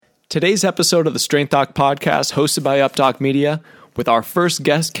Today's episode of the Strength Doc Podcast, hosted by UpDoc Media, with our first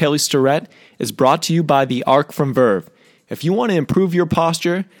guest, Kelly Starrett, is brought to you by the Arc from Verve. If you want to improve your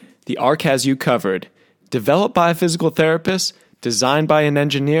posture, the Arc has you covered. Developed by a physical therapist, designed by an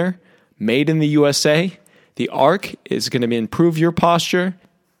engineer, made in the USA, the Arc is going to improve your posture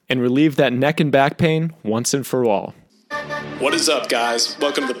and relieve that neck and back pain once and for all. What is up, guys?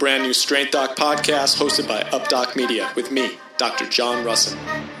 Welcome to the brand new Strength Doc Podcast, hosted by UpDoc Media, with me, Dr. John Russin.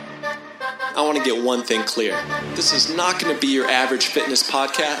 I want to get one thing clear. This is not going to be your average fitness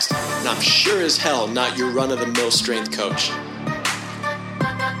podcast, and I'm sure as hell not your run-of-the-mill strength coach.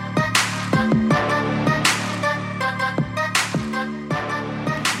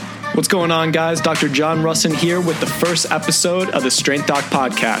 What's going on, guys? Dr. John Russin here with the first episode of the Strength Doc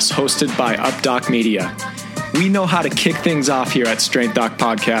Podcast, hosted by UpDoc Media. We know how to kick things off here at Strength Doc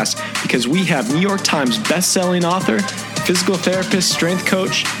Podcast because we have New York Times best-selling author, physical therapist, strength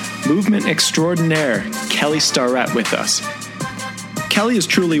coach, movement extraordinaire, Kelly Starrett with us. Kelly is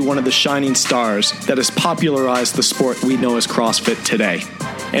truly one of the shining stars that has popularized the sport we know as CrossFit today.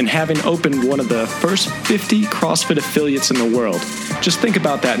 And having opened one of the first 50 CrossFit affiliates in the world. Just think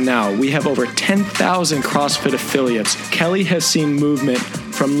about that now. We have over 10,000 CrossFit affiliates. Kelly has seen movement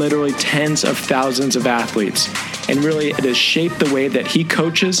from literally tens of thousands of athletes. And really, it has shaped the way that he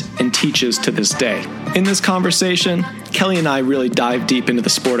coaches and teaches to this day. In this conversation, Kelly and I really dive deep into the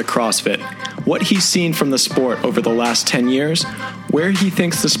sport of CrossFit, what he's seen from the sport over the last 10 years, where he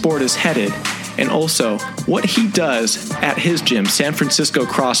thinks the sport is headed, and also what he does at his gym, San Francisco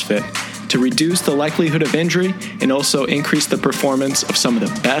CrossFit, to reduce the likelihood of injury and also increase the performance of some of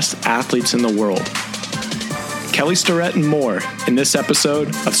the best athletes in the world. Kelly Starrett and more in this episode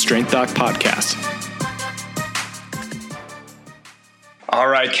of Strength Doc Podcast. All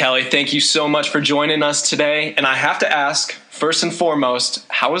right, Kelly, thank you so much for joining us today. And I have to ask, first and foremost,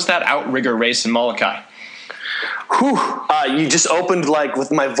 how was that outrigger race in Molokai? You just opened like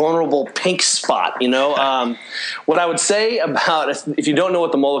with my vulnerable pink spot, you know. What I would say about, if you don't know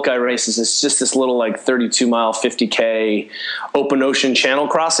what the Molokai race is, it's just this little like 32-mile, 50K open ocean channel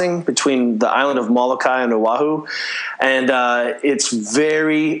crossing between the island of Molokai and Oahu. And it's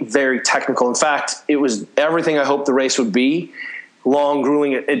very, very technical. In fact, it was everything I hoped the race would be. Long,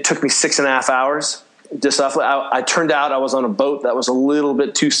 grueling. It took me 6.5 hours. I turned out I was on a boat that was a little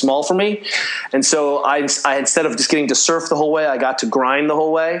bit too small for me. And so I instead of just getting to surf the whole way, I got to grind the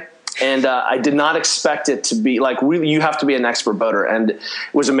whole way. And I did not expect it to be like, really, you have to be an expert boater. And it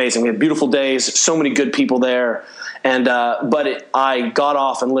was amazing. We had beautiful days, so many good people there. And I got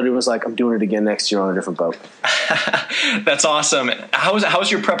off and literally was like, I'm doing it again next year on a different boat. That's awesome. How was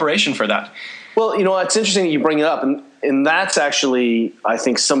your preparation for that? Well, you know, it's interesting that you bring it up. And that's actually, I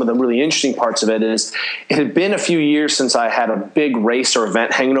think, some of the really interesting parts of it is it had been a few years since I had a big race or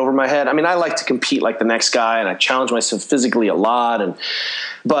event hanging over my head. I mean, I like to compete like the next guy, and I challenge myself physically a lot.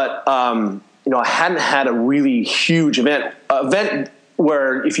 But I hadn't had a really huge event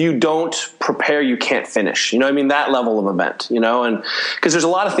where if you don't prepare, you can't finish. You know what I mean? That level of event, you know, and because there's a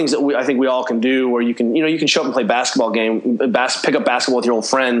lot of things that I think we all can do where you can show up and play basketball game, pick up basketball with your old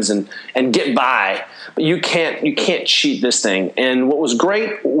friends and get by, but you can't cheat this thing. And what was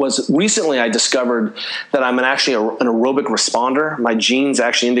great was recently I discovered that I'm actually an aerobic responder. My genes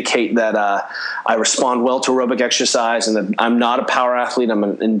actually indicate that I respond well to aerobic exercise, and that I'm not a power athlete. I'm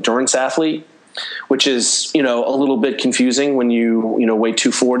an endurance athlete, which is, a little bit confusing when you weigh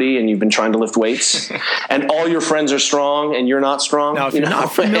 240 and you've been trying to lift weights and all your friends are strong and you're not strong. Now, if you're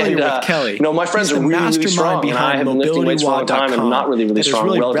not familiar with Kelly, my friends are really, really strong, and I have been lifting weights for a long time and I'm not really, really strong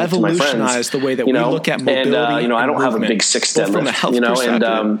relative to my friends. The way that we look at mobility and I don't have a big 6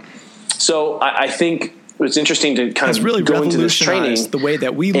 deadlift, so I think it's interesting to kind of really go into this training, the way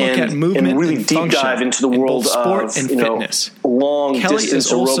that we look at movement and really deep dive into the world sport of and fitness. Long Kelly distance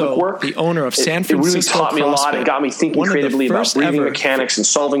is also aerobic work. The owner of San Francisco It really taught me a lot. It got me thinking creatively about breathing mechanics and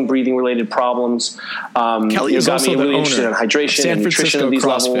solving breathing related problems. Kelly is also really the interested in hydration and nutrition at these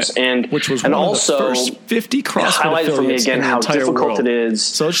levels, which was and one also of the first 50 CrossFit highlighted for me again how difficult it is.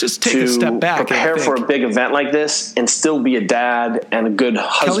 So let's just take a step back. Prepare for a big event like this and still be a dad and a good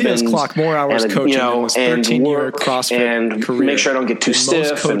husband. Kelly has clocked more hours coaching in his 13-year CrossFit career. Make sure I don't get too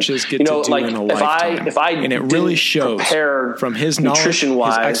stiff. Most coaches get to do in a lifetime. And it really shows from his knowledge, his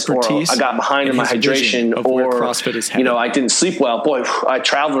expertise, or I got behind in my hydration, or CrossFit is headed. I didn't sleep well. Boy, I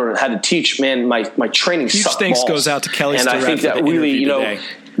traveled and had to teach. Man, my training sucked balls. Thanks goes out to Kelly and Starrett, I think that really,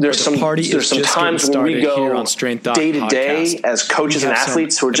 there's some times when we go day to day as coaches and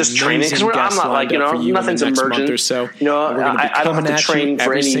athletes who are just training, because I'm not like, nothing's emergent. So. I don't have to train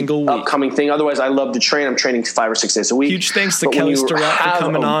for any upcoming thing. Otherwise, I love to train. I'm training 5 or 6 days a week. Huge thanks to Kelly Starrett for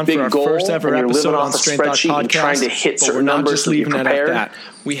coming on for our first ever episode on Strength Doc Podcast. Trying to hit certain numbers to be prepared.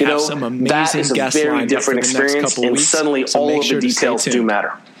 We have some amazing guests lined up for the next couple of weeks. And suddenly all of the details do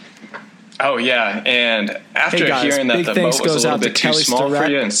matter. Oh, yeah. And after hearing that the boat was a little bit too small for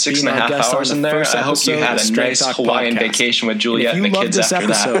you and 6.5 hours in there, I hope you had a nice Hawaiian vacation with Juliet and the kids after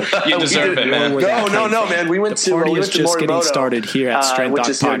that. You deserve it, man. No, man. We went to Morimoto, started here at Strength Doc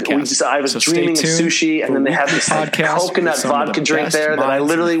Podcast. I was dreaming of sushi, and then they had this coconut vodka drink there that I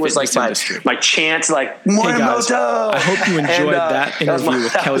literally was like my chant, like, Morimoto! I hope you enjoyed that interview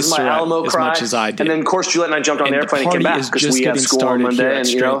with Kelly Starrett as much as I did. And then, of course, Juliet and I jumped on the airplane and came back because we had school on Monday.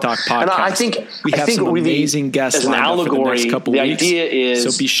 I think some amazing guests as an allegory, the idea is,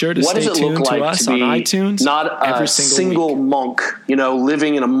 so be sure to what does it look like to be on iTunes, not a single monk,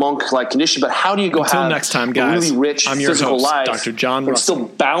 living in a monk-like condition, but how do you go have next time, guys, a really rich physical life, Dr. John and still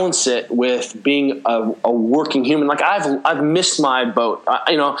balance it with being a working human? Like I've missed my boat.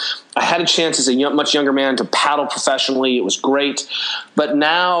 I had a chance as a much younger man to paddle professionally. It was great, but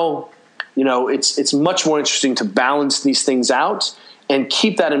now, it's much more interesting to balance these things out. And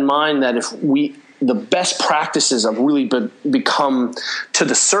keep that in mind, that if the best practices have really become to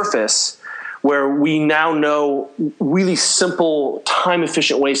the surface, where we now know really simple,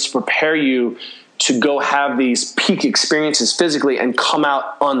 time-efficient ways to prepare you to go have these peak experiences physically and come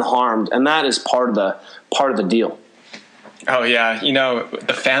out unharmed. And that is part of the deal. Oh, yeah.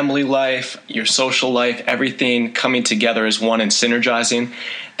 The family life, your social life, everything coming together as one and synergizing.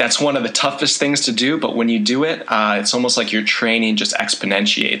 That's one of the toughest things to do. But when you do it, it's almost like your training just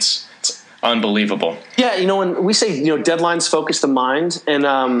exponentiates. It's unbelievable. Yeah. When we say, deadlines focus the mind, and,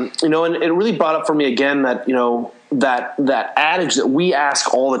 and it really brought up for me again that, that adage that we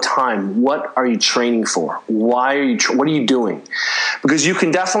ask all the time: what are you training for? Why are you? What are you doing? Because you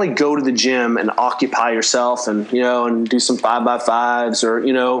can definitely go to the gym and occupy yourself, and and do some 5x5s, or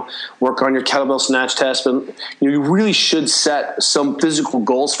work on your kettlebell snatch test. But you really should set some physical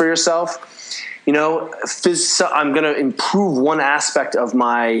goals for yourself. I'm going to improve one aspect of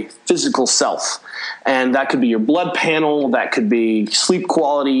my physical self. And that could be your blood panel, that could be sleep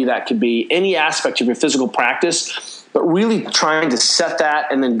quality, that could be any aspect of your physical practice. But really trying to set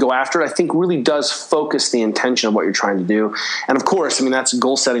that and then go after it, I think really does focus the intention of what you're trying to do. And of course, that's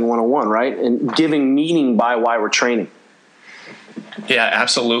goal setting 101, right? And giving meaning by why we're training. Yeah,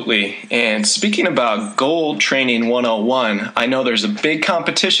 absolutely. And speaking about goal training 101, I know there's a big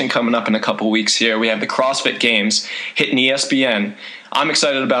competition coming up in a couple weeks here. We have the CrossFit Games hitting ESPN. I'm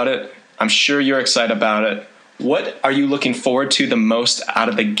excited about it. I'm sure you're excited about it. What are you looking forward to the most out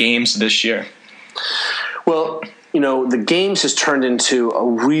of the games this year? Well, the games has turned into a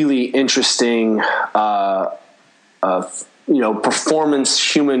really interesting,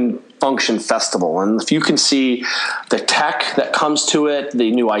 performance human function festival. And if you can see the tech that comes to it,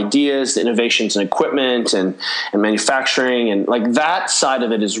 the new ideas, the innovations in equipment and manufacturing, and like that side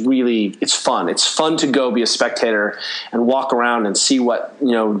of it is really, it's fun. It's fun to go be a spectator and walk around and see what,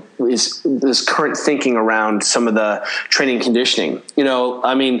 is this current thinking around some of the training and conditioning.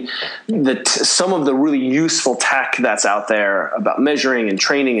 Some of the really useful tech that's out there about measuring and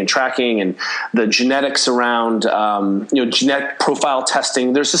training and tracking, and the genetics around, genetic profile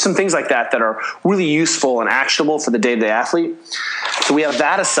testing. There's just some things like that are really useful and actionable for the day-to-day athlete. So we have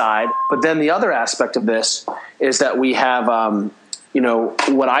that aside, but then the other aspect of this is that we have,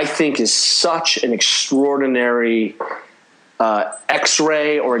 what I think is such an extraordinary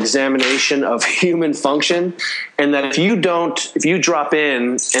X-ray or examination of human function, and that if you drop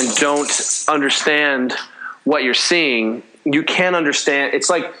in and don't understand what you're seeing, you can't understand. It's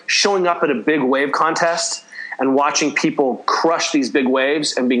like showing up at a big wave contest and watching people crush these big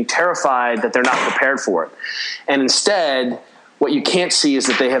waves and being terrified that they're not prepared for it. And instead, what you can't see is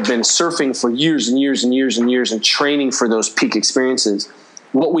that they have been surfing for years and years and years and years and training for those peak experiences.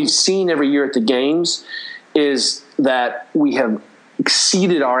 What we've seen every year at the games is that we have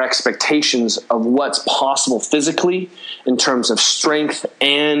exceeded our expectations of what's possible physically in terms of strength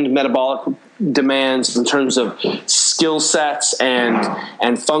and metabolic demands, in terms of skill sets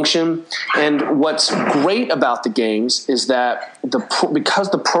and function. And what's great about the games is that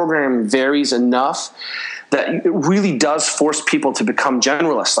because the program varies enough, that it really does force people to become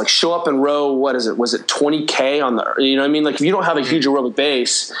generalists. Like show up and row, what is it? Was it 20K on the, you know what I mean? Like if you don't have a huge aerobic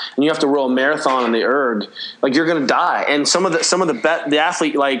base and you have to row a marathon on the erg, like you're going to die. And some of the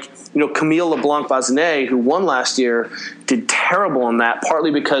athlete, like, you know, Camille LeBlanc-Bazinet, who won last year, did terrible on that,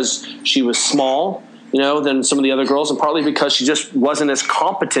 partly because she was small, you know, than some of the other girls, and partly because she just wasn't as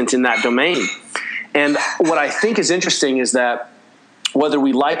competent in that domain. And what I think is interesting is that whether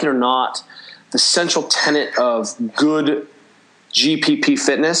we like it or not, the central tenet of good GPP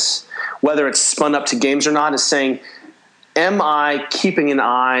fitness, whether it's spun up to games or not, is saying, am I keeping an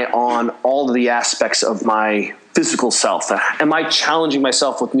eye on all of the aspects of my physical self? Am I challenging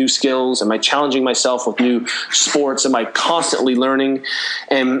myself with new skills? Am I challenging myself with new sports? Am I constantly learning?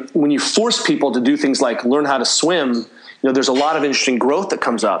 And when you force people to do things like learn how to swim, you know, there's a lot of interesting growth that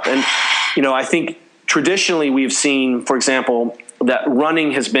comes up. And, you know, I think traditionally we've seen, for example, that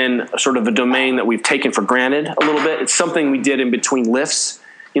running has been sort of a domain that we've taken for granted a little bit. It's something we did in between lifts,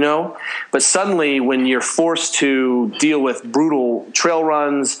 you know, but suddenly when you're forced to deal with brutal trail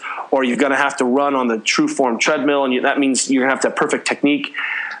runs, or you're going to have to run on the true form treadmill, and that means you're going to have perfect technique,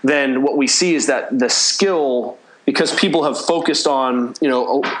 then what we see is that the skill, because people have focused on, you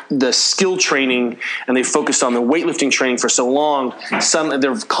know, the skill training and they focused on the weightlifting training for so long, suddenly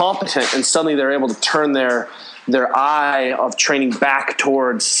they're competent and suddenly they're able to turn their eye of training back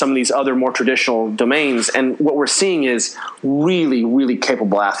towards some of these other more traditional domains. And what we're seeing is really, really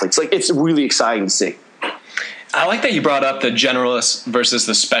capable athletes. Like, it's really exciting to see. I like that you brought up the generalists versus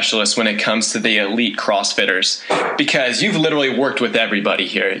the specialists when it comes to the elite CrossFitters, because you've literally worked with everybody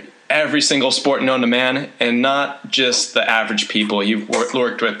here, every single sport known to man, and not just the average people. You've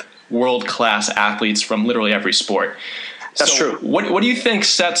worked with world-class athletes from literally every sport. That's true. What do you think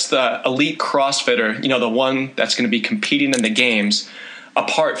sets the elite CrossFitter, you know, the one that's going to be competing in the games,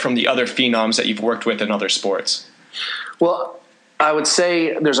 apart from the other phenoms that you've worked with in other sports? Well, I would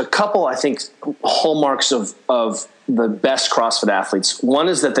say there's a couple, I think, hallmarks of the best CrossFit athletes. One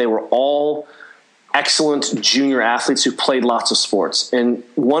is that they were all excellent junior athletes who played lots of sports. And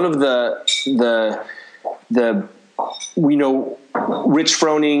one of we know Rich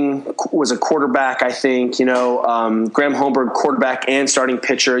Froning was a quarterback, I think, you know, Graham Holmberg, quarterback and starting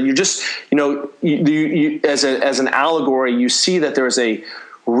pitcher. You just, you know, you as an allegory, you see that there is a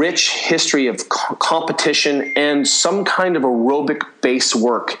rich history of competition and some kind of aerobic base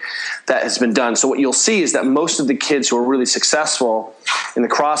work that has been done. So what you'll see is that most of the kids who are really successful in the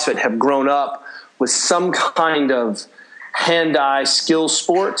CrossFit have grown up with some kind of hand-eye skill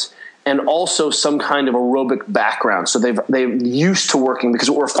sport and also some kind of aerobic background. So they're used to working,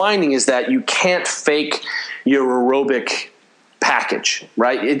 because what we're finding is that you can't fake your aerobic package,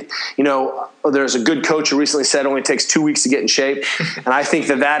 right? You know, there's a good coach who recently said it only takes 2 weeks to get in shape. And I think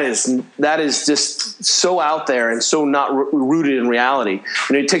that is just so out there and so not rooted in reality.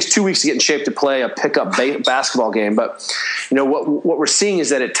 You know, it takes 2 weeks to get in shape to play a pickup basketball game. But, you know, what we're seeing is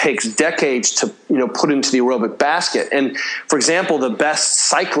that it takes decades to, you know, put into the aerobic basket. And for example, the best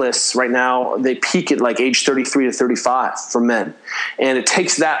cyclists right now, they peak at like age 33 to 35 for men. And it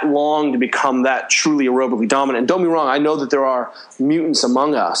takes that long to become that truly aerobically dominant. And don't be wrong, I know that there are mutants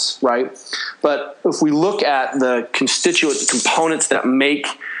among us, right? But if we look at the constituent components that make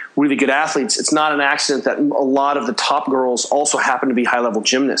really good athletes, it's not an accident that a lot of the top girls also happen to be high-level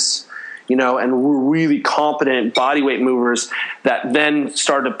gymnasts, you know, and we're really competent bodyweight movers that then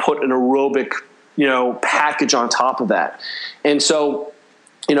start to put an aerobic, you know, package on top of that. And so,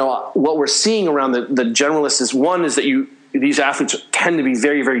 you know, what we're seeing around the generalists is, one is that these athletes tend to be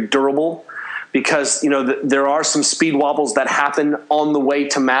very, very durable, because, you know, there are some speed wobbles that happen on the way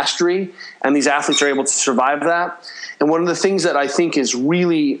to mastery, and these athletes are able to survive that. And one of the things that I think is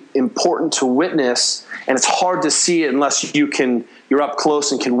really important to witness, and it's hard to see it unless you're up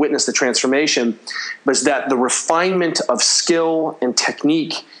close and can witness the transformation, but is that the refinement of skill and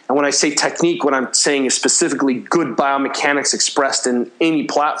technique. And when I say technique, what I'm saying is specifically good biomechanics expressed in any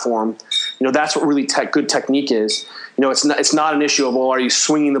platform. You know, that's what really good technique is. You know, it's not an issue of, well, are you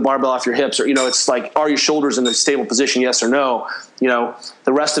swinging the barbell off your hips? Or, you know, it's like, are your shoulders in a stable position, yes or no? You know,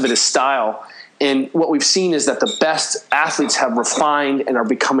 the rest of it is style. And what we've seen is that the best athletes have refined and are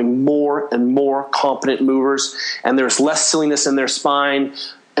becoming more and more competent movers, and there's less silliness in their spine.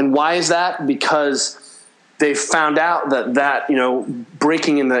 And why is that? Because they found out that you know,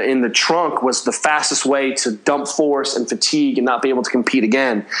 breaking in the trunk was the fastest way to dump force and fatigue and not be able to compete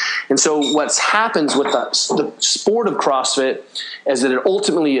again. And so what happens with the sport of CrossFit is that it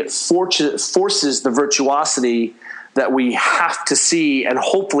ultimately forces the virtuosity that we have to see and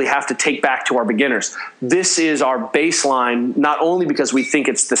hopefully have to take back to our beginners. This is our baseline, not only because we think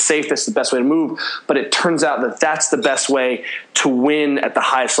it's the safest, the best way to move, but it turns out that that's the best way to win at the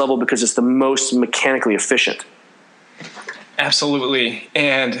highest level because it's the most mechanically efficient. Absolutely.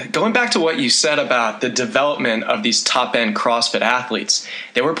 And going back to what you said about the development of these top-end CrossFit athletes,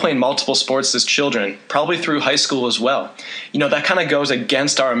 they were playing multiple sports as children, probably through high school as well. That kind of goes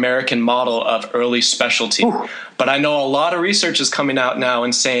against our American model of early specialty. Ooh. But I know a lot of research is coming out now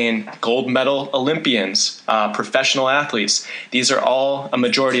and saying gold medal Olympians, professional athletes, these are all a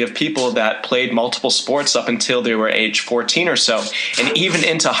majority of people that played multiple sports up until they were age 14 or so, and even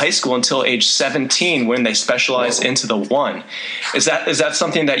into high school until age 17 when they specialized into the one. Is that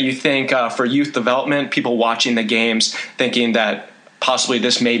something that you think for youth development, people watching the games thinking that possibly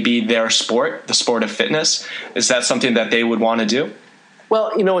this may be their sport, the sport of fitness? Is that something that they would want to do?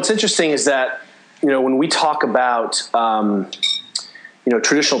 Well, what's interesting is that, when we talk about,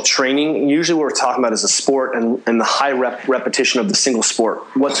 traditional training, usually what we're talking about is a sport and the high repetition of the single sport.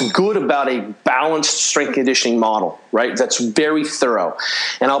 What's good about a balanced strength conditioning model, right? That's very thorough.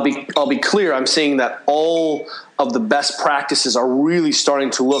 And I'll be clear. I'm saying that all of the best practices are really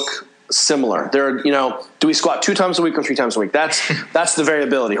starting to look similar. There, do we squat 2 times a week or 3 times a week? That's the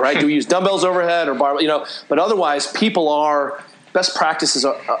variability, right? Do we use dumbbells overhead or barbell? But otherwise, people are best practices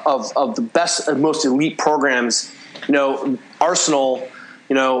of the best and most elite programs. Arsenal,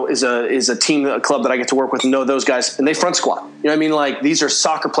 is a team, a club that I get to work with and know those guys, and they front squat. These are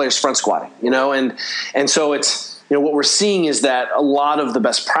soccer players front squatting. And so it's. What we're seeing is that a lot of the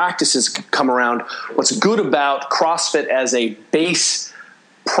best practices come around. What's good about CrossFit as a base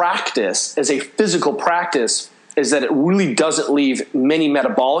practice, as a physical practice, is that it really doesn't leave many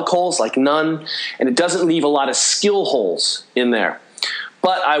metabolic holes, like none, and it doesn't leave a lot of skill holes in there.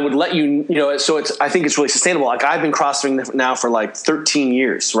 But I would let so I think it's really sustainable. Like I've been CrossFitting now for like 13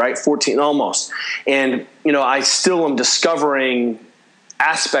 years, right? 14 almost. And, I still am discovering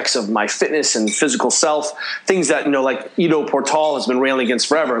aspects of my fitness and physical self, things that, like Ido Portal has been railing against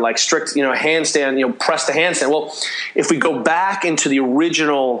forever, like strict, handstand, press to handstand. Well, if we go back into the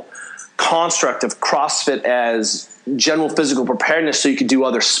original construct of CrossFit as general physical preparedness so you could do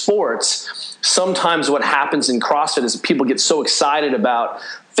other sports, sometimes what happens in CrossFit is people get so excited about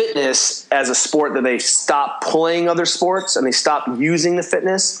fitness as a sport that they stop playing other sports and they stop using the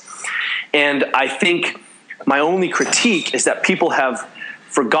fitness. And I think my only critique is that people have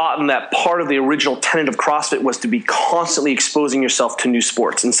forgotten that part of the original tenet of CrossFit was to be constantly exposing yourself to new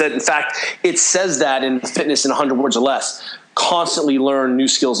sports. In fact, it says that in Fitness in 100 Words or Less. Constantly learn new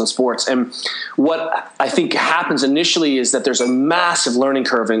skills in sports. And what I think happens initially is that there's a massive learning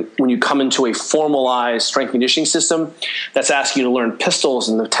curve when you come into a formalized strength conditioning system that's asking you to learn pistols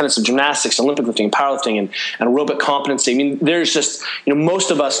and the tenets of gymnastics, Olympic lifting, and powerlifting, and aerobic competency. I mean, there's just, most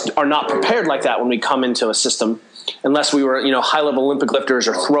of us are not prepared like that when we come into a system unless we were, high-level Olympic lifters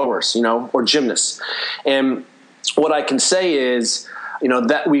or throwers, or gymnasts. And what I can say is,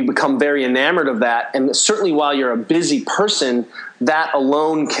 that we become very enamored of that. And certainly while you're a busy person, that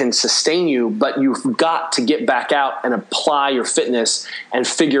alone can sustain you, but you've got to get back out and apply your fitness and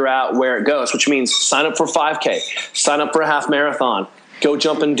figure out where it goes, which means sign up for 5K, sign up for a half marathon, go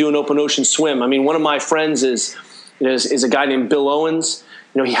jump and do an open ocean swim. I mean, one of my friends is a guy named Bill Owens.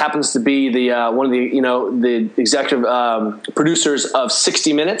 He happens to be one of the executive producers of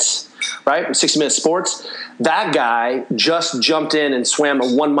 60 Minutes, right? 60 Minute Sports. That guy just jumped in and swam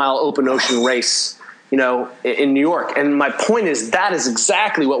a 1 mile open ocean race, in New York. And my point is that is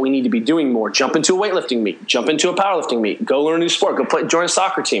exactly what we need to be doing more. Jump into a weightlifting meet, jump into a powerlifting meet, go learn a new sport, join a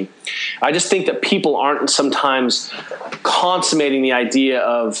soccer team. I just think that people aren't sometimes consummating the idea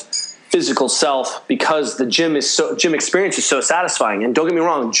of physical self because the gym experience is so satisfying. And don't get me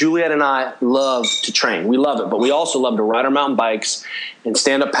wrong, Juliet and I love to train. We love it, but we also love to ride our mountain bikes and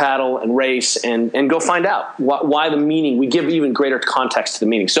stand up paddle and race and go find out why the meaning. We give even greater context to the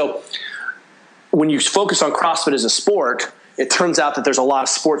meaning. So when you focus on CrossFit as a sport, it turns out that there's a lot of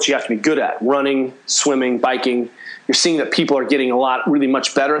sports you have to be good at: running, swimming, biking. You're seeing that people are getting really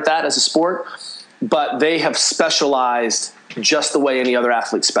much better at that as a sport, but they have specialized just the way any other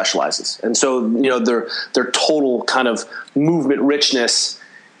athlete specializes. And so, their total kind of movement richness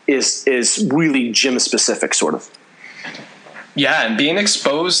is really gym specific, sort of. Yeah, and being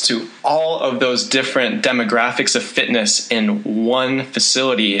exposed to all of those different demographics of fitness in one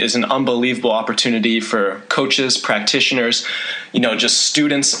facility is an unbelievable opportunity for coaches, practitioners, just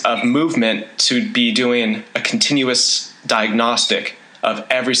students of movement to be doing a continuous diagnostic of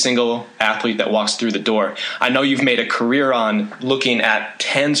every single athlete that walks through the door. I know you've made a career on looking at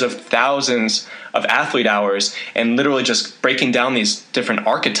tens of thousands of athlete hours and literally just breaking down these different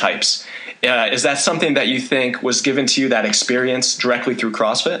archetypes. Is that something that you think was given to you, that experience directly through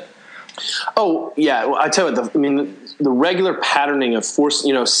CrossFit? Oh yeah. Well, I tell you, the regular patterning of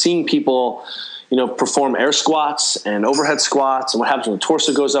seeing people, perform air squats and overhead squats and what happens when the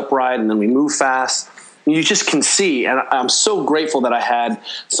torso goes upright and then we move fast. You just can see, and I'm so grateful that I had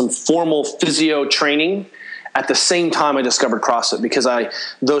some formal physio training at the same time I discovered CrossFit, because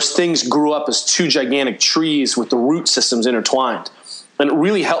those things grew up as two gigantic trees with the root systems intertwined. And it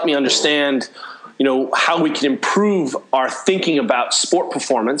really helped me understand, how we can improve our thinking about sport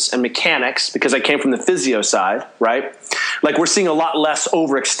performance and mechanics, because I came from the physio side, right? Like, we're seeing a lot less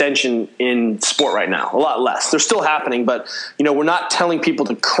overextension in sport right now, a lot less. They're still happening, but, we're not telling people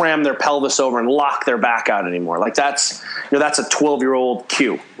to cram their pelvis over and lock their back out anymore. Like, that's a 12-year-old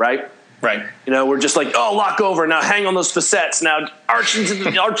cue, right? Right. We're just like, oh, lock over, now hang on those facets, now arch into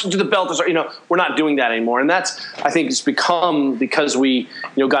the belt. We're not doing that anymore. And that's, I think, it's become because we,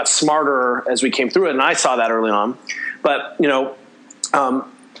 got smarter as we came through it. And I saw that early on. But,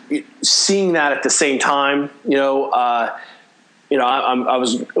 seeing that at the same time, I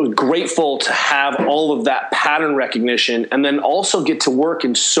was grateful to have all of that pattern recognition and then also get to work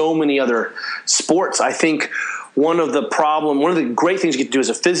in so many other sports. I think one of the great things you get to do as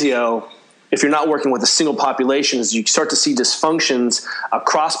a physio, if you're not working with a single population, is you start to see dysfunctions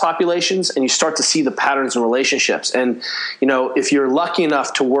across populations and you start to see the patterns and relationships. And, if you're lucky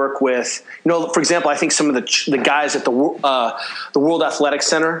enough to work with, for example, I think some of the guys at the World Athletics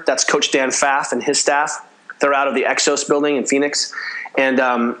Center, that's Coach Dan Pfaff and his staff, they're out of the Exos building in Phoenix. And,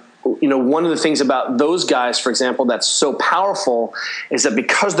 one of the things about those guys, for example, that's so powerful is that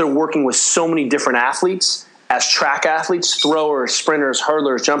because they're working with so many different athletes, as track athletes, throwers, sprinters,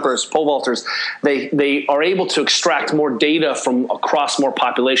 hurdlers, jumpers, pole vaulters, they are able to extract more data from across more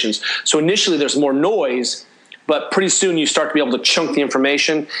populations. So initially there's more noise, but pretty soon you start to be able to chunk the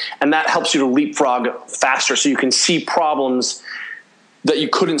information, and that helps you to leapfrog faster so you can see problems that you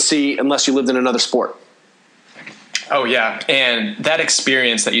couldn't see unless you lived in another sport. Oh, yeah. And that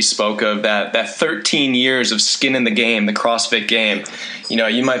experience that you spoke of, that 13 years of skin in the game, the CrossFit game,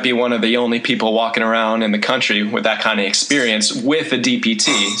 you might be one of the only people walking around in the country with that kind of experience with a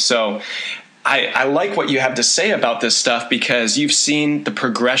DPT. So I like what you have to say about this stuff, because you've seen the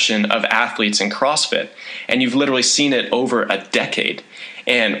progression of athletes in CrossFit, and you've literally seen it over a decade.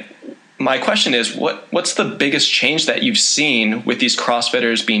 And my question is, what's the biggest change that you've seen with these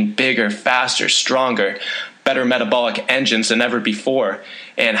CrossFitters being bigger, faster, stronger, better metabolic engines than ever before?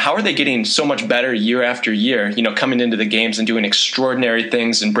 And how are they getting so much better year after year, coming into the games and doing extraordinary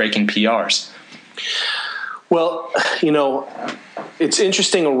things and breaking PRs? Well, it's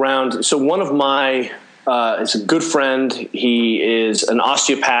interesting around. So one of my, is a good friend. He is an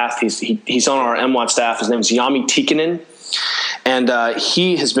osteopath. He's on our MWAT staff. His name is Yami Tikkanen. And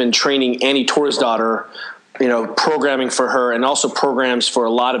he has been training Annie Torsdottir, programming for her, and also programs for a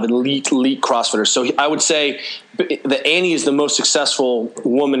lot of elite CrossFitters. So I would say that Annie is the most successful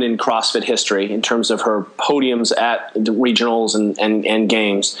woman in CrossFit history in terms of her podiums at the regionals and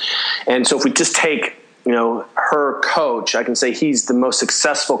games. And so if we just take, her coach, I can say he's the most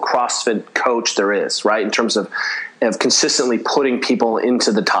successful CrossFit coach there is, right? In terms of consistently putting people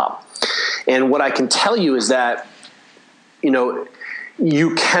into the top. And what I can tell you is that,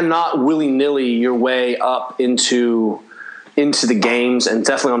 you cannot willy-nilly your way up into the games, and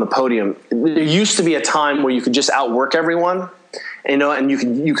definitely on the podium. There used to be a time where you could just outwork everyone, and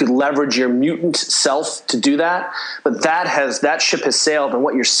you could leverage your mutant self to do that. But that ship has sailed, and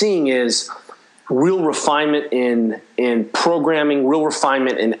what you're seeing is real refinement in programming, real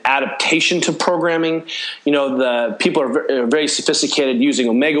refinement in adaptation to programming. The people are very sophisticated using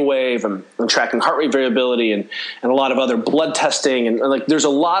Omega Wave and tracking heart rate variability and a lot of other blood testing. And like, there's a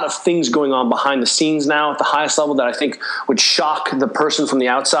lot of things going on behind the scenes now at the highest level that I think would shock the person from the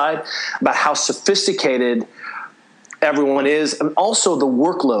outside about how sophisticated everyone is, and also the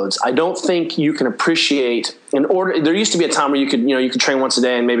workloads. I don't think you can appreciate there used to be a time where you could train once a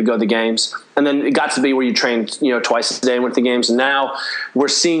day and maybe go to the games, and then it got to be where you trained twice a day and went to the games. And now we're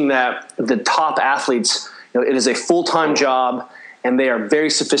seeing that the top athletes, it is a full-time job, and they are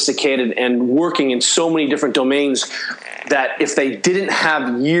very sophisticated and working in so many different domains that if they didn't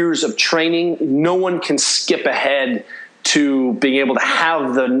have years of training, no one can skip ahead to being able to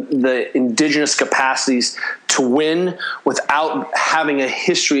have the indigenous capacities to win without having a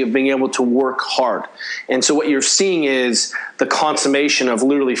history of being able to work hard. And so what you're seeing is the consummation of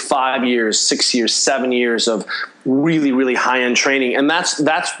literally 5 years, 6 years, 7 years of really, really high-end training. And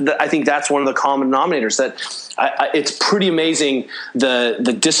I think that's one of the common denominators, that it's pretty amazing,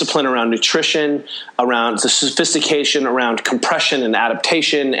 the discipline around nutrition, around the sophistication, around compression and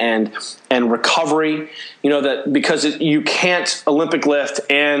adaptation and recovery, that because you can't Olympic lift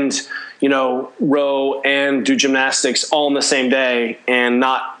and, row and do gymnastics all in the same day and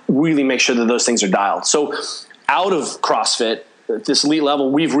not really make sure that those things are dialed. So out of CrossFit, at this elite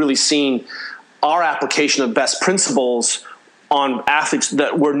level, we've really seen our application of best principles on athletes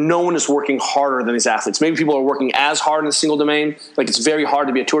where no one is working harder than these athletes. Maybe people are working as hard in a single domain. Like, it's very hard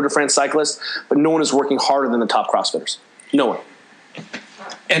to be a Tour de France cyclist, but no one is working harder than the top CrossFitters. No one.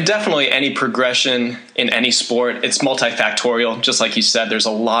 And definitely any progression in any sport, it's multifactorial. Just like you said, there's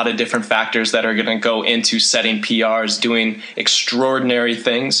a lot of different factors that are going to go into setting PRs, doing extraordinary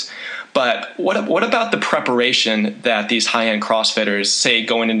things. But what about the preparation that these high-end CrossFitters, say,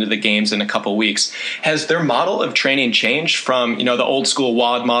 going into the games in a couple weeks? Has their model of training changed from, the old school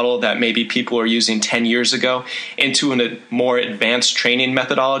WOD model that maybe people were using 10 years ago into a more advanced training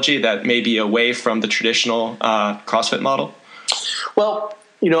methodology that may be away from the traditional CrossFit model? Well,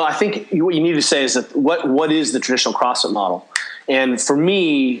 I think what you need to say is that what is the traditional CrossFit model? And for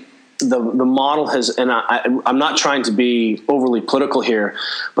me, the model has, and I'm not trying to be overly political here,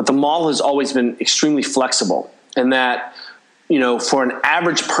 but the model has always been extremely flexible. And that, for an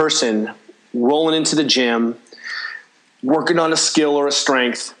average person rolling into the gym, working on a skill or a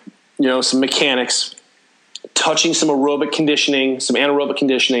strength, some mechanics, touching some aerobic conditioning, some anaerobic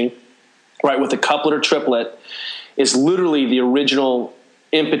conditioning, right, with a couplet or triplet, is literally the original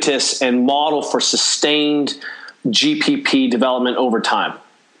impetus and model for sustained GPP development over time,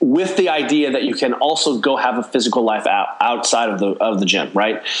 with the idea that you can also go have a physical life outside of the gym,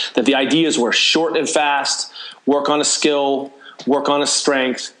 right? That the idea is we're short and fast, work on a skill, work on a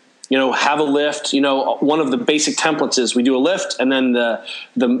strength, have a lift. One of the basic templates is we do a lift, and then the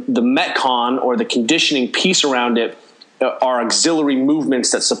Metcon, or the conditioning piece around it, are auxiliary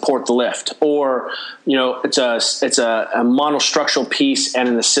movements that support the lift, or it's a monostructural piece and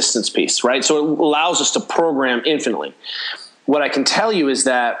an assistance piece, right? So it allows us to program infinitely. What I can tell you is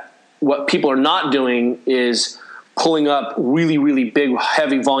that what people are not doing is pulling up really, really big,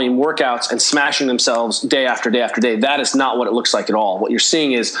 heavy volume workouts and smashing themselves day after day after day. That is not what it looks like at all. What you're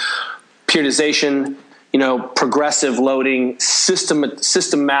seeing is periodization, progressive loading,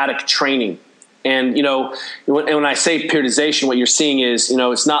 systematic training. And, when I say periodization, what you're seeing is,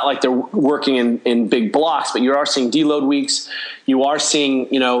 it's not like they're working in big blocks, but you are seeing deload weeks. You are seeing,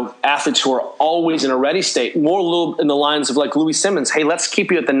 athletes who are always in a ready state, more a little in the lines of like Louis Simmons. Hey, let's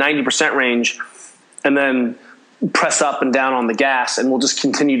keep you at the 90% range and then press up and down on the gas, and we'll just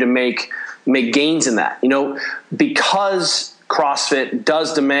continue to make gains in that. Because CrossFit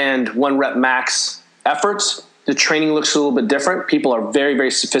does demand 1 rep max efforts, the training looks a little bit different. People are very,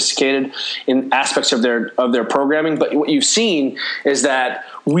 very sophisticated in aspects of their programming. But what you've seen is that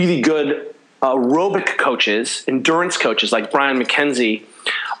really good aerobic coaches, endurance coaches like Brian McKenzie,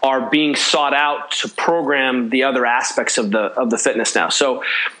 are being sought out to program the other aspects of the fitness now. So,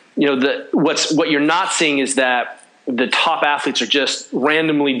 what you're not seeing is that the top athletes are just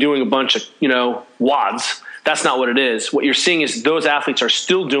randomly doing a bunch of WODs. That's not what it is. What you're seeing is those athletes are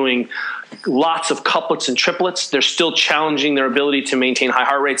still doing lots of couplets and triplets. They're still challenging their ability to maintain high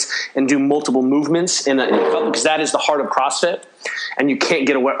heart rates and do multiple movements in a couple, because that is the heart of CrossFit, and you can't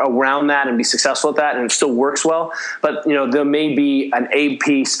get around that and be successful at that, and it still works well. But there may be an A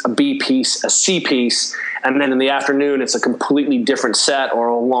piece, a B piece, a C piece, and then in the afternoon it's a completely different set or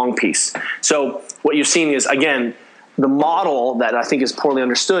a long piece. So what you're seeing is, again, the model that I think is poorly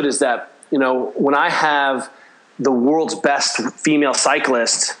understood is that when I have the world's best female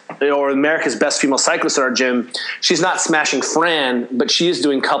cyclist, or America's best female cyclist at our gym, she's not smashing Fran, but she is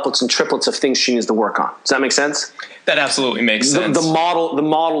doing couplets and triplets of things she needs to work on. Does that make sense? That absolutely makes sense. The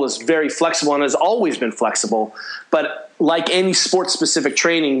model is very flexible and has always been flexible, but like any sports-specific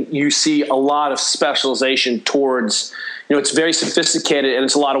training, you see a lot of specialization towards, it's very sophisticated and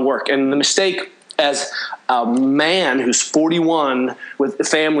it's a lot of work. And the mistake as a man who's 41 with a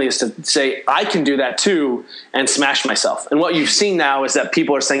family is to say, I can do that too, and smash myself. And what you've seen now is that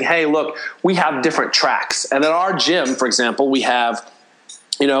people are saying, hey, look, we have different tracks. And at our gym, for example, we have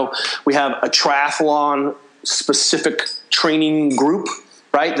a triathlon specific training group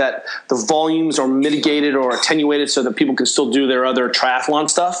right? That the volumes are mitigated or attenuated so that people can still do their other triathlon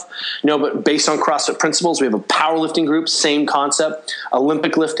stuff. But based on CrossFit principles, we have a powerlifting group, same concept,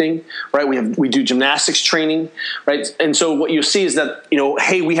 Olympic lifting, right? We do gymnastics training, right? And so what you see is that,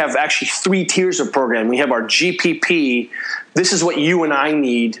 hey, we have actually 3 tiers of program. We have our GPP. This is what you and I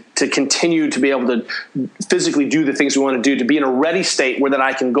need to continue to be able to physically do the things we want to do, to be in a ready state where that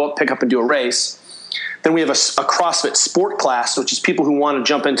I can go up, pick up and do a race. Then we have a CrossFit sport class, which is people who want to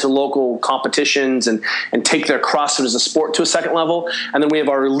jump into local competitions and take their CrossFit as a sport to a second level. And then we have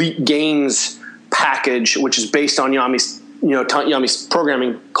our Elite Games package, which is based on Yami's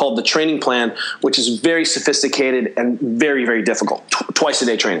programming, called the training plan, which is very sophisticated and very, very difficult. Twice a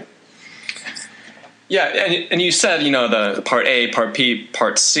day training. Yeah, and you said, the part A, part B,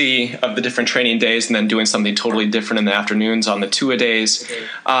 part C of the different training days, and then doing something totally different in the afternoons on the 2-a-days.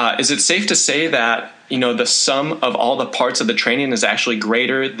 Is it safe to say that, the sum of all the parts of the training is actually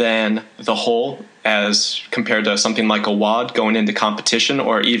greater than the whole as compared to something like a WOD going into competition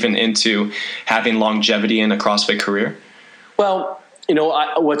or even into having longevity in a CrossFit career? Well,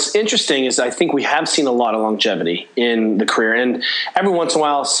 what's interesting is I think we have seen a lot of longevity in the career, and every once in a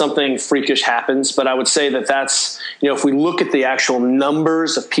while something freakish happens. But I would say that that's, if we look at the actual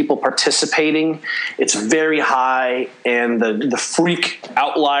numbers of people participating, it's very high, and the freak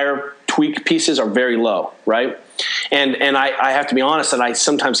outlier tweak pieces are very low, right? And I have to be honest that I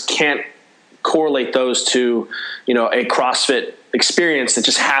sometimes can't correlate those to, a CrossFit experience that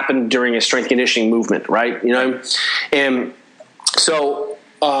just happened during a strength conditioning movement, right? And so,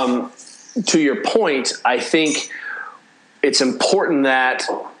 to your point, I think it's important that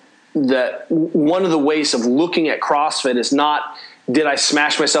one of the ways of looking at CrossFit is not, did I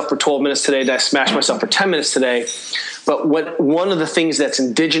smash myself for 12 minutes today? Did I smash myself for 10 minutes today? But one of the things that's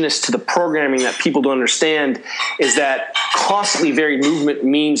indigenous to the programming that people don't understand is that constantly varied movement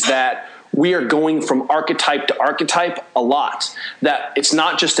means that we are going from archetype to archetype a lot. That it's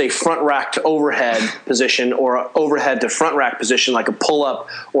not just a front rack to overhead position or an overhead to front rack position like a pull-up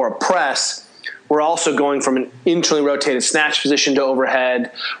or a press. We're also going from an internally rotated snatch position to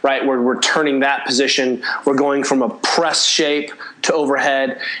overhead, right? We're turning that position. We're going from a press shape to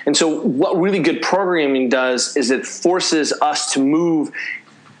overhead. And so what really good programming does is it forces us to move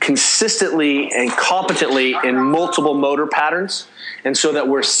consistently and competently in multiple motor patterns. And so that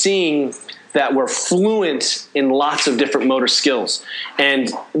we're seeing that we're fluent in lots of different motor skills. And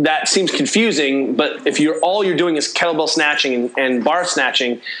that seems confusing, but if all you're doing is kettlebell snatching and bar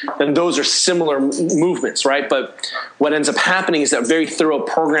snatching, then those are similar movements, right? But what ends up happening is that very thorough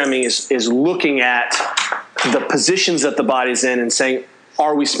programming is looking at the positions that the body's in and saying,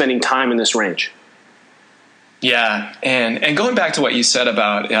 are we spending time in this range? Yeah, and going back to what you said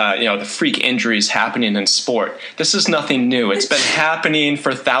about the freak injuries happening in sport, this is nothing new. It's been happening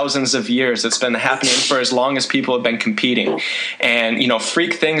for thousands of years. It's been happening for as long as people have been competing. And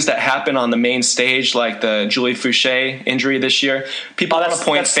freak things that happen on the main stage, like the Julie Fouché injury this year, people want to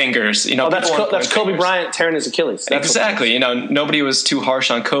point fingers. That's Kobe Bryant tearing his Achilles. Exactly. Nobody was too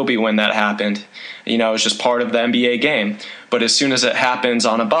harsh on Kobe when that happened. It was just part of the NBA game. But as soon as it happens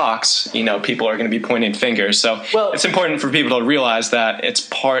on a box, people are going to be pointing fingers. So it's important for people to realize that it's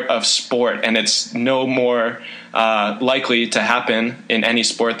part of sport, and it's no more likely to happen in any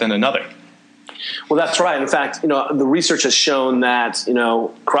sport than another. Well, that's right. In fact, the research has shown that,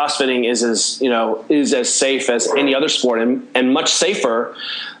 CrossFitting is as safe as any other sport and much safer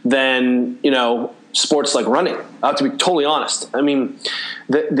than, sports like running. I have to be totally honest. I mean,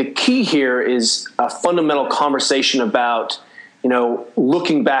 the key here is a fundamental conversation about,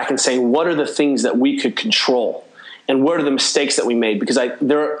 looking back and saying, what are the things that we could control? And what are the mistakes that we made? Because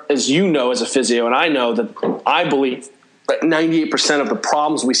as a physio, and I believe that 98% of the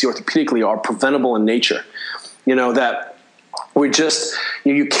problems we see orthopedically are preventable in nature. That we just,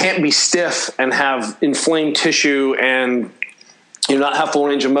 you can't be stiff and have inflamed tissue and not have full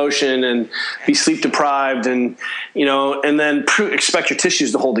range of motion and be sleep deprived and then expect your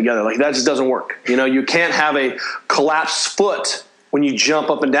tissues to hold together. Like, that just doesn't work. You can't have a collapsed foot when you jump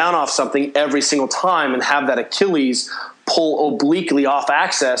up and down off something every single time and have that Achilles pull obliquely off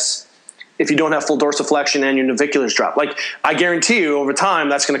axis if you don't have full dorsiflexion and your naviculars drop. Like, I guarantee you over time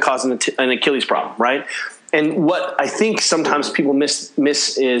that's going to cause an Achilles problem, right? And what I think sometimes people miss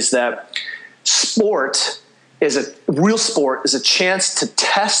is that real sport is a chance to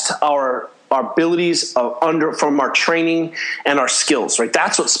test our abilities from our training and our skills, right?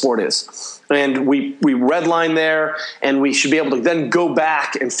 That's what sport is. And we redline there, and we should be able to then go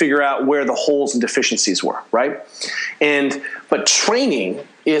back and figure out where the holes and deficiencies were, right? But training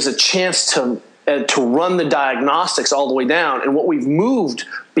is a chance to to run the diagnostics all the way down. And what we've moved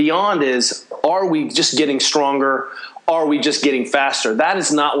beyond is, are we just getting stronger? Are we just getting faster? That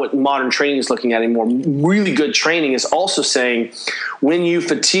is not what modern training is looking at anymore. Really good training is also saying, when you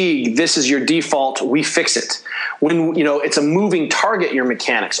fatigue, this is your default, we fix it. When, it's a moving target, your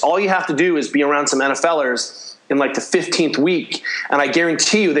mechanics. All you have to do is be around some NFLers in like the 15th week, and I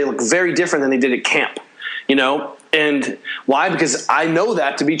guarantee you they look very different than they did at camp, And why? Because I know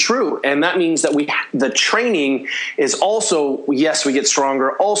that to be true. And that means that the training is also, yes, we get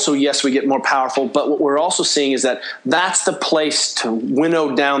stronger. Also, yes, we get more powerful. But what we're also seeing is that that's the place to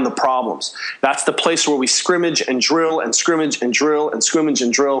winnow down the problems. That's the place where we scrimmage and drill and scrimmage and drill and scrimmage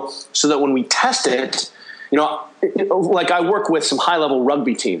and drill, so that when we test it, like I work with some high-level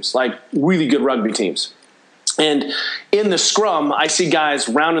rugby teams, like really good rugby teams. And in the scrum, I see guys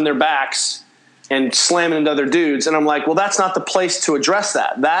rounding their backs and slamming into other dudes. And I'm like, well, that's not the place to address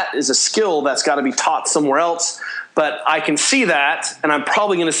that. That is a skill that's got to be taught somewhere else. But I can see that, and I'm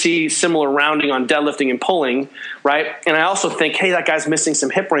probably going to see similar rounding on deadlifting and pulling, right? And I also think, hey, that guy's missing some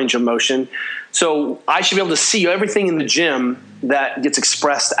hip range of motion. So I should be able to see everything in the gym that gets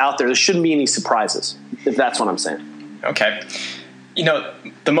expressed out there. There shouldn't be any surprises, if that's what I'm saying. Okay.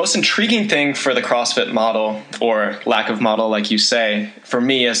 The most intriguing thing for the CrossFit model, or lack of model, like you say, for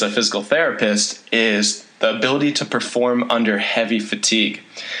me as a physical therapist, is the ability to perform under heavy fatigue.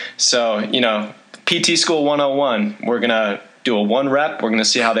 So, PT School 101, we're going to do a 1 rep. We're going to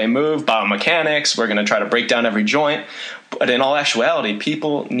see how they move, biomechanics. We're going to try to break down every joint. But in all actuality,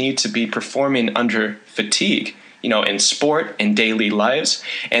 people need to be performing under fatigue, in sport, in daily lives.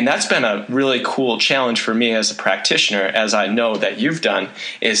 And that's been a really cool challenge for me as a practitioner, as I know that you've done,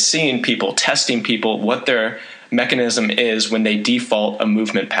 is seeing people, testing people, what their mechanism is when they default a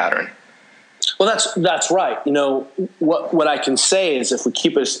movement pattern. Well, that's right. What I can say is, if we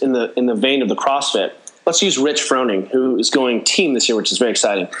keep us in the vein of the CrossFit, let's use Rich Froning, who is going team this year, which is very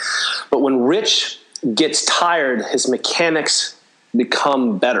exciting. But when Rich gets tired, his mechanics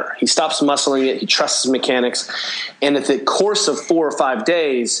become better. He stops muscling it. He trusts his mechanics. And at the course of 4 or 5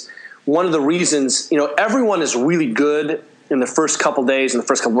 days, one of the reasons, everyone is really good in the first couple days and the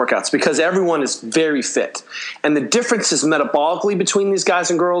first couple workouts because everyone is very fit. And the differences metabolically between these guys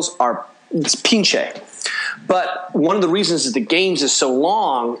and girls it's pinche. But one of the reasons that the games is so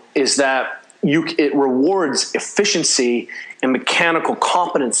long is that it rewards efficiency and mechanical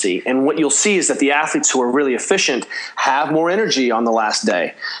competency. And what you'll see is that the athletes who are really efficient have more energy on the last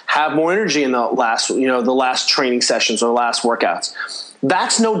day, have more energy in the last training sessions or the last workouts.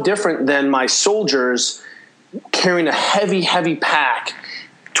 That's no different than my soldiers carrying a heavy, heavy pack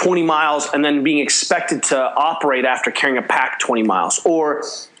 20 miles and then being expected to operate after carrying a pack 20 miles, or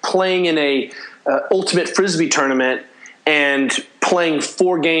playing in a ultimate Frisbee tournament and playing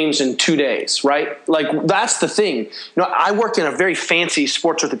 4 games in 2 days, right? Like, that's the thing. I worked in a very fancy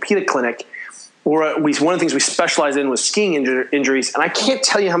sports orthopedic clinic where one of the things we specialized in was skiing injuries. And I can't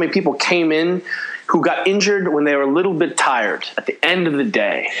tell you how many people came in who got injured when they were a little bit tired at the end of the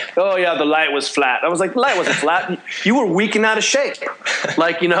day. Oh yeah, the light was flat. I was like, the light wasn't flat. You were weak and out of shape.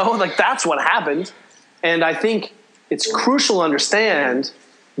 That's what happened. And I think it's crucial to understand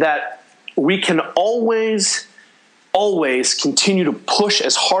that we can always continue to push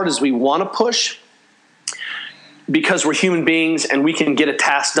as hard as we want to push, because we're human beings and we can get a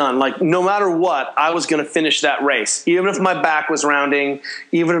task done. Like, no matter what, I was going to finish that race. Even if my back was rounding,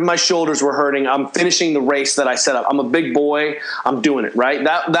 even if my shoulders were hurting, I'm finishing the race that I set up. I'm a big boy. I'm doing it, right?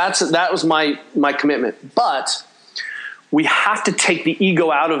 That was my commitment. But we have to take the ego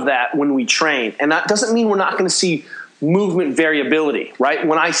out of that when we train. And that doesn't mean we're not going to see movement variability, right?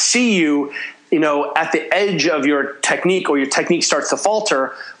 When I see you, at the edge of your technique, or your technique starts to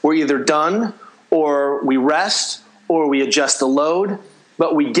falter, we're either done, or we rest, or we adjust the load,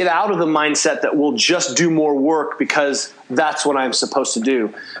 but we get out of the mindset that we'll just do more work because that's what I'm supposed to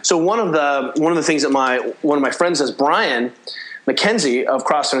do. So one of the things that one of my friends says, Brian McKenzie of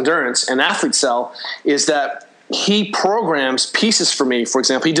CrossFit Endurance and Athlete Cell, is that he programs pieces for me. For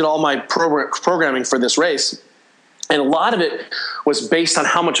example, he did all my programming for this race. And a lot of it was based on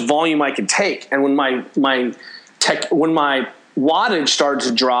how much volume I could take. And when my wattage started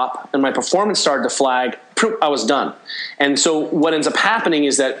to drop and my performance started to flag, I was done. And so what ends up happening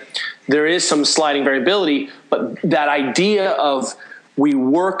is that there is some sliding variability, but that idea of we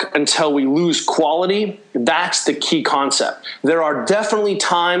work until we lose quality, that's the key concept. There are definitely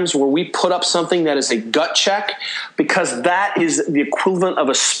times where we put up something that is a gut check, because that is the equivalent of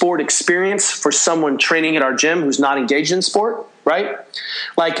a sport experience for someone training at our gym who's not engaged in sport, right?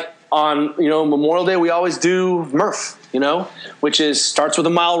 Like on Memorial Day, we always do Murph. which starts with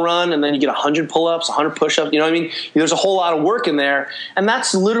a mile run, and then you get 100 pull-ups, 100 push-ups. You know what I mean? There's a whole lot of work in there, and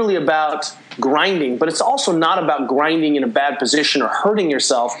that's literally about grinding. But it's also not about grinding in a bad position or hurting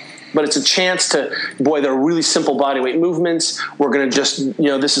yourself. But it's a chance to, they're really simple bodyweight movements. We're going to just,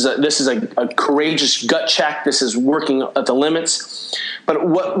 this is a courageous gut check. This is working at the limits. But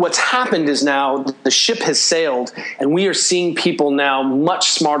what's happened is now the ship has sailed, and we are seeing people now much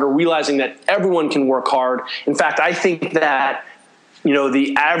smarter, realizing that everyone can work hard. In fact, I think that,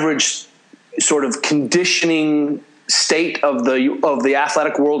 the average sort of conditioning state of the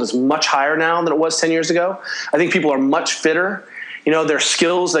athletic world is much higher now than it was 10 years ago. I think people are much fitter. Their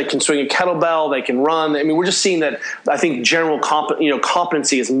skills, they can swing a kettlebell, they can run. I mean, we're just seeing that. I think general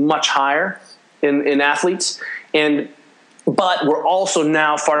competency is much higher in athletes. But we're also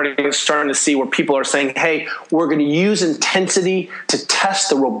now starting to see where people are saying, hey, we're going to use intensity to test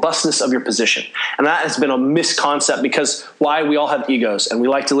the robustness of your position. And that has been a misconcept because why? We all have egos, and we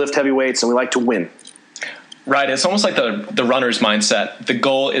like to lift heavy weights, and we like to win. Right. It's almost like the runner's mindset. The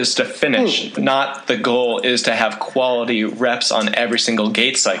goal is to finish, not the goal is to have quality reps on every single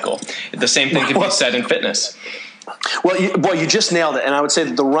gait cycle. The same thing can be said in fitness. Well, you just nailed it. And I would say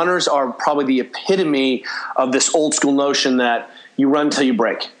that the runners are probably the epitome of this old school notion that you run till you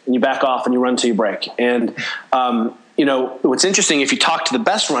break, and you back off and you run till you break. And, what's interesting, if you talk to the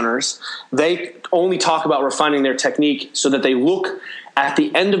best runners, they only talk about refining their technique so that they look at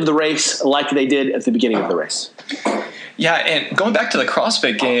the end of the race like they did at the beginning of the race. Yeah, and going back to the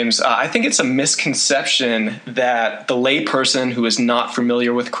CrossFit Games, I think it's a misconception that the layperson who is not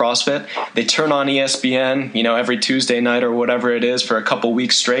familiar with CrossFit, they turn on ESPN, every Tuesday night or whatever it is for a couple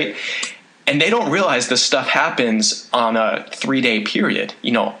weeks straight, and they don't realize this stuff happens on a 3-day period.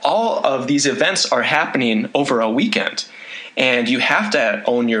 All of these events are happening over a weekend. And you have to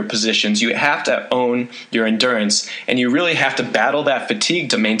own your positions. You have to own your endurance. And you really have to battle that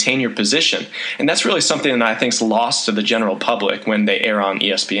fatigue to maintain your position. And that's really something that I think is lost to the general public when they air on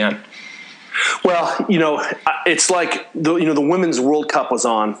ESPN. Well, it's like the Women's World Cup was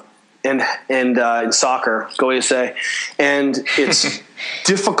on and in soccer, go USA. And it's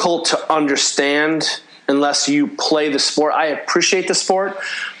difficult to understand unless you play the sport. I appreciate the sport,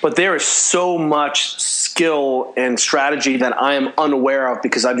 but there is so much skill and strategy that I am unaware of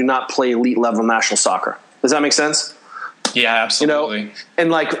because I do not play elite level national soccer. Does that make sense? Yeah, absolutely.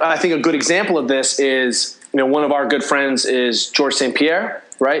 And I think a good example of this is, one of our good friends is George St. Pierre,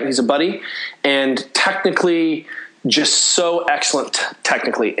 right? He's a buddy, and technically just so excellent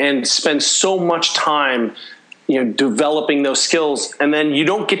technically, and spends so much time developing those skills, and then you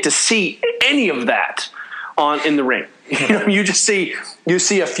don't get to see any of that in the ring. You just see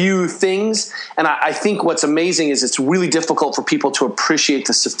a few things, and I think what's amazing is it's really difficult for people to appreciate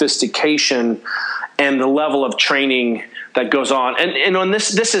the sophistication and the level of training that goes on. And on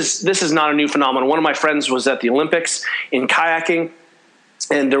this is not a new phenomenon. One of my friends was at the Olympics in kayaking,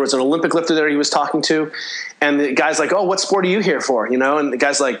 and there was an Olympic lifter there he was talking to, and the guy's like, "Oh, what sport are you here for?" And the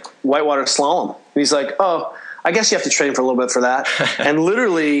guy's like, "Whitewater slalom." And he's like, "Oh, I guess you have to train for a little bit for that." And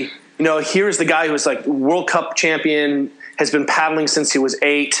literally, here's the guy who was like World Cup champion, has been paddling since he was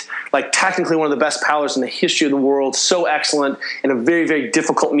 8, like technically one of the best paddlers in the history of the world, so excellent in a very, very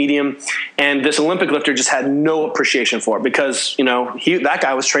difficult medium. And this Olympic lifter just had no appreciation for it because, that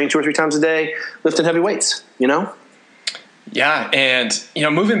guy was training 2 or 3 times a day, lifting heavy weights, Yeah, and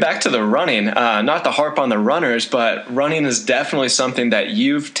moving back to the running, not to harp on the runners, but running is definitely something that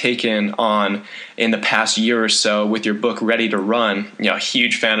you've taken on in the past year or so with your book, Ready to Run.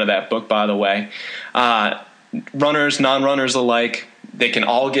 Huge fan of that book, by the way. Runners, non-runners alike, they can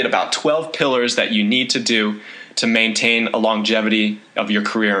all get about 12 pillars that you need to do to maintain a longevity of your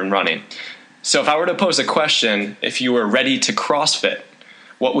career in running. So if I were to pose a question, if you were ready to CrossFit,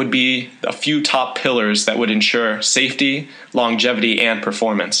 what would be a few top pillars that would ensure safety, longevity, and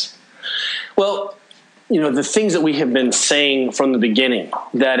performance? Well, the things that we have been saying from the beginning,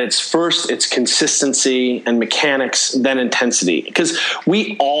 that it's consistency and mechanics, then intensity. Because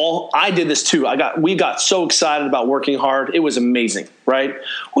I did this too. We got so excited about working hard. It was amazing, right?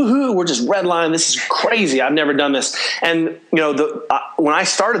 Woohoo, we're just redlining. This is crazy. I've never done this. And, when I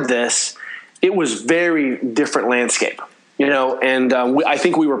started this, it was very different landscape. I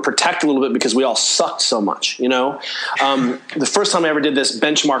think we were protected a little bit because we all sucked so much, The first time I ever did this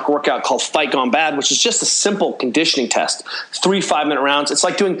benchmark workout called Fight Gone Bad, which is just a simple conditioning test, 3 5-minute rounds. It's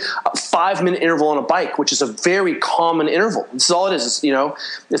like doing a 5-minute interval on a bike, which is a very common interval. This is all it is.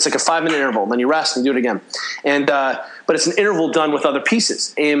 It's like a 5-minute interval. Then you rest and do it again. But it's an interval done with other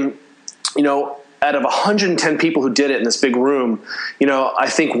pieces. And, out of 110 people who did it in this big room, I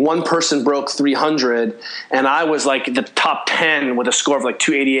think one person broke 300, and I was like the top 10 with a score of like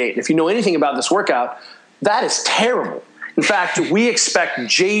 288. If you know anything about this workout, that is terrible. In fact, we expect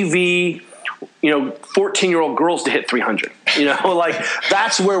JV, 14-year-old girls to hit 300. Like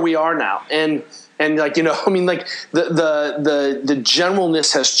that's where we are now. And like, the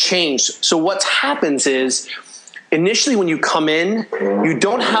generalness has changed. So what happens is, initially when you come in, you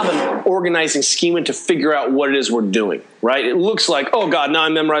don't have an organizing schema to figure out what it is we're doing, right? It looks like, oh God, now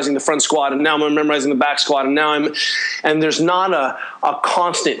I'm memorizing the front squat, and now I'm memorizing the back squat, and there's not a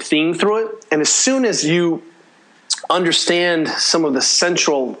constant theme through it. And as soon as you understand some of the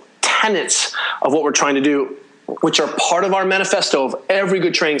central tenets of what we're trying to do, which are part of our manifesto of every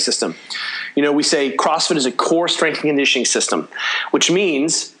good training system. We say CrossFit is a core strength and conditioning system, which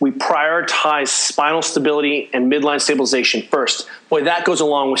means we prioritize spinal stability and midline stabilization first. Boy, that goes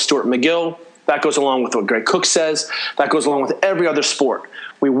along with Stuart McGill. That goes along with what Greg Cook says. That goes along with every other sport.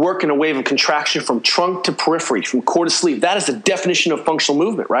 We work in a wave of contraction from trunk to periphery, from core to sleeve. That is the definition of functional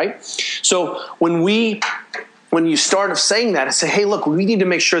movement, right? So when you start saying that and say, hey, look, we need to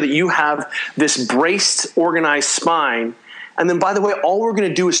make sure that you have this braced, organized spine. And then, by the way, all we're going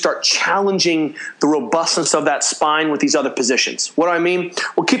to do is start challenging the robustness of that spine with these other positions. What do I mean?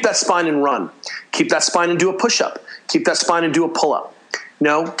 Well, keep that spine and run. Keep that spine and do a push-up. Keep that spine and do a pull-up.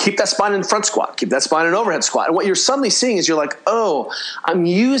 Keep that spine in front squat. Keep that spine in overhead squat. And what you're suddenly seeing is you're like, oh, I'm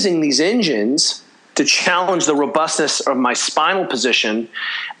using these engines to challenge the robustness of my spinal position,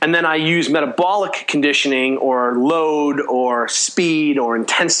 and then I use metabolic conditioning or load or speed or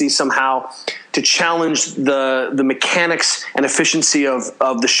intensity somehow to challenge the mechanics and efficiency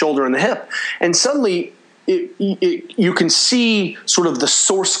of the shoulder and the hip. And suddenly you can see sort of the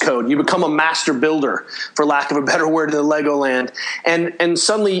source code. You become a master builder, for lack of a better word, in the Legoland. And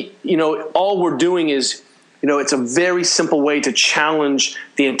suddenly, all we're doing is, it's a very simple way to challenge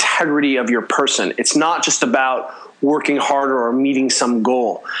the integrity of your person. It's not just about working harder or meeting some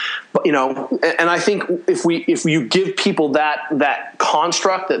goal. But, and I think if you give people that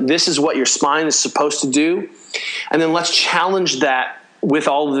construct that this is what your spine is supposed to do, and then let's challenge that with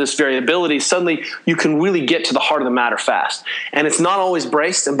all of this variability, suddenly you can really get to the heart of the matter fast. And it's not always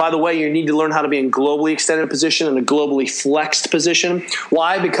braced. And by the way, you need to learn how to be in globally extended position and a globally flexed position.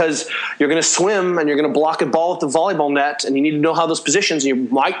 Why? Because you're going to swim and you're going to block a ball at the volleyball net, and you need to know how those positions. You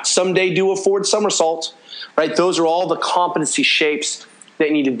might someday do a forward somersault, right? Those are all the competency shapes that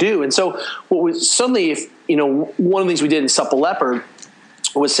you need to do. And so what was suddenly, one of the things we did in Supple Leopard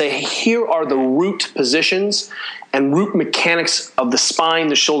was say, here are the root positions and root mechanics of the spine,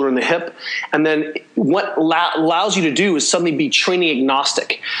 the shoulder, and the hip. And then what allows you to do is suddenly be training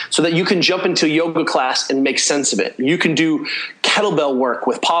agnostic, so that you can jump into a yoga class and make sense of it. You can do kettlebell work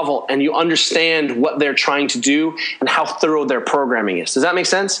with Pavel, and you understand what they're trying to do and how thorough their programming is. Does that make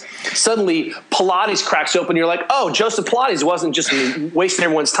sense? Suddenly, Pilates cracks open. You're like, oh, Joseph Pilates wasn't just wasting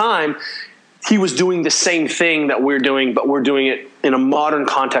everyone's time. He was doing the same thing that we're doing, but we're doing it in a modern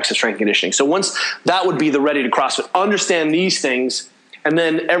context of strength and conditioning. So once that would be the ready to CrossFit, understand these things, and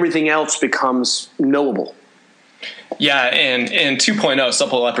then everything else becomes knowable. Yeah, and 2.0,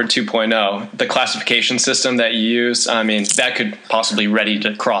 Supple Leopard 2.0, the classification system that you use, that could possibly ready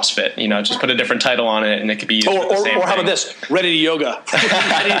to CrossFit. Just put a different title on it, and it could be used for the same thing. Or how about this? Ready to yoga,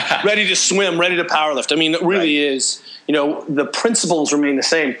 ready to swim, ready to powerlift. It really is. The principles remain the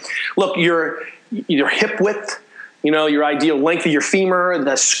same. Look, your hip width, your ideal length of your femur,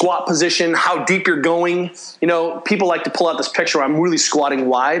 the squat position, how deep you're going. People like to pull out this picture where I'm really squatting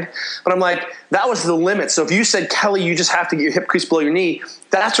wide, but I'm like, that was the limit. So if you said, Kelly, you just have to get your hip crease below your knee,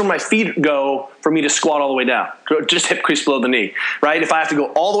 that's where my feet go for me to squat all the way down. Just hip crease below the knee, right? If I have to go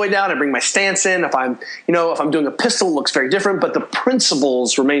all the way down, I bring my stance in. If I'm doing a pistol, it looks very different, but the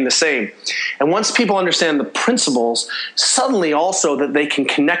principles remain the same. And once people understand the principles, suddenly also that they can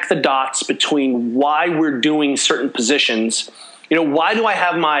connect the dots between why we're doing certain positions. Why do I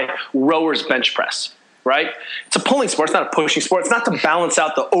have my rower's bench press? Right? It's a pulling sport. It's not a pushing sport. It's not to balance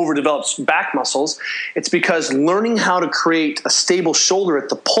out the overdeveloped back muscles. It's because learning how to create a stable shoulder at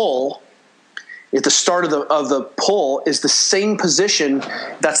the pull, at the start of the pull, is the same position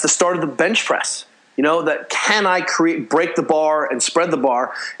that's the start of the bench press. That can I break the bar and spread the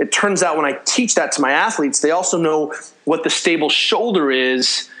bar? It turns out when I teach that to my athletes, they also know what the stable shoulder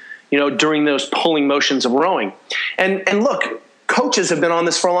is, during those pulling motions of rowing. And look, coaches have been on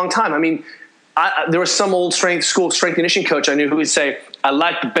this for a long time. There was some old school strength conditioning coach I knew who would say, I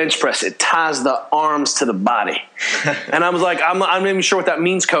like the bench press. It ties the arms to the body. And I was like, I'm not even sure what that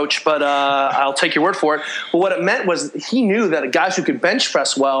means, coach, but I'll take your word for it. But what it meant was he knew that guys who could bench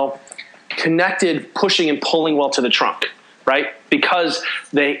press well connected, pushing and pulling well to the trunk, right? Because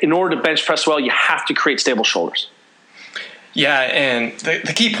in order to bench press well, you have to create stable shoulders. Yeah, and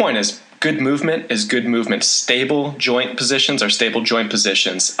the key point is good movement is good movement. Stable joint positions are stable joint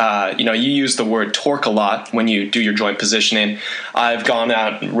positions. You use the word torque a lot when you do your joint positioning. I've gone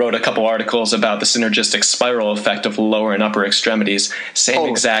out and wrote a couple articles about the synergistic spiral effect of lower and upper extremities. Same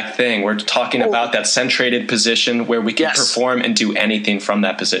exact thing. We're talking about that centrated position where we can perform and do anything from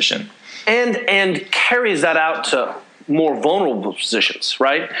that position. And carries that out to more vulnerable positions,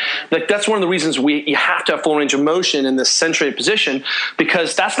 right? Like that's one of the reasons you have to have full range of motion in this centrated position,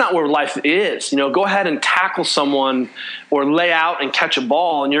 because that's not where life is. Go ahead and tackle someone or lay out and catch a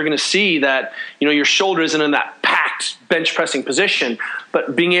ball, and you're going to see that, your shoulder isn't in that packed bench pressing position,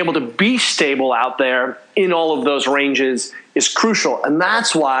 but being able to be stable out there in all of those ranges is crucial. And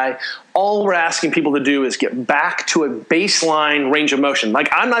that's why all we're asking people to do is get back to a baseline range of motion. Like,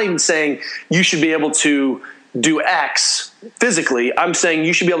 I'm not even saying you should be able to do X physically. I'm saying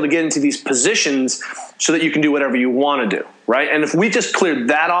you should be able to get into these positions so that you can do whatever you want to do, right? And if we just cleared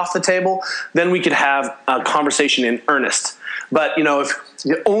that off the table, then we could have a conversation in earnest. But, if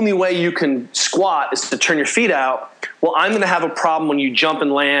the only way you can squat is to turn your feet out, well, I'm going to have a problem when you jump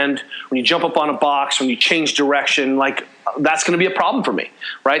and land, when you jump up on a box, when you change direction. Like, that's going to be a problem for me,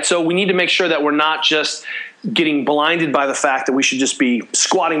 right? So we need to make sure that we're not just getting blinded by the fact that we should just be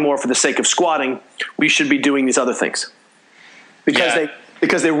squatting more for the sake of squatting. We should be doing these other things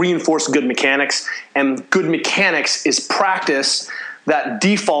because they reinforce good mechanics, and good mechanics is practice that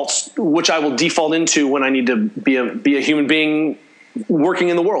defaults, which I will default into when I need to be a human being working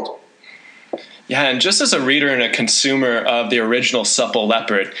in the world. Yeah, and just as a reader and a consumer of the original Supple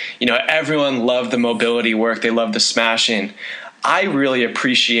Leopard, everyone loved the mobility work. They loved the smashing. I really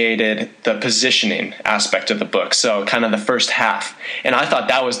appreciated the positioning aspect of the book, so kind of the first half. And I thought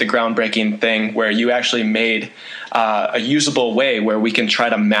that was the groundbreaking thing, where you actually made a usable way where we can try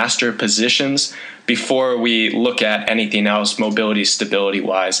to master positions before we look at anything else, mobility,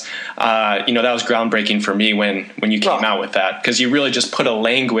 stability-wise. That was groundbreaking for me when you came out with that, because you really just put a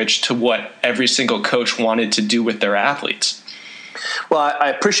language to what every single coach wanted to do with their athletes. Well, I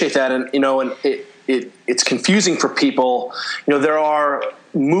appreciate that, and it's confusing for people. There are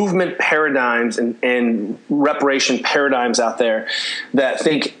movement paradigms and reparation paradigms out there that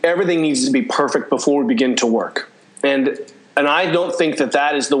think everything needs to be perfect before we begin to work. And I don't think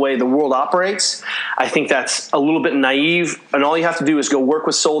that is the way the world operates. I think that's a little bit naive, and all you have to do is go work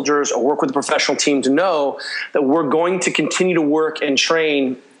with soldiers or work with a professional team to know that we're going to continue to work and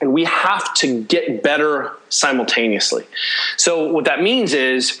train, and we have to get better simultaneously. So what that means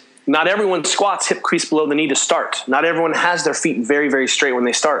is, not everyone squats hip crease below the knee to start. Not everyone has their feet very, very straight when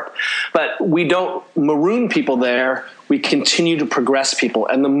they start. But we don't maroon people there. We continue to progress people.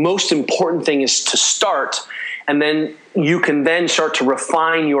 And the most important thing is to start, and then you can then start to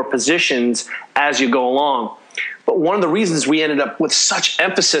refine your positions as you go along. But one of the reasons we ended up with such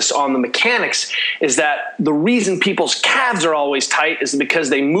emphasis on the mechanics is that the reason people's calves are always tight is because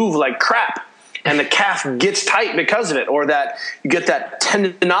they move like crap. And the calf gets tight because of it, or that you get that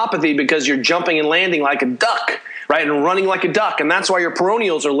tendinopathy because you're jumping and landing like a duck, right, and running like a duck, and that's why your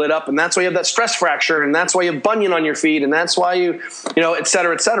peroneals are lit up, and that's why you have that stress fracture, and that's why you have bunion on your feet, and that's why you et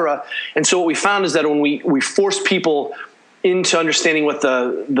cetera, et cetera. And so what we found is that when we force people into understanding what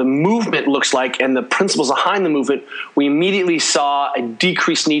the movement looks like and the principles behind the movement, we immediately saw a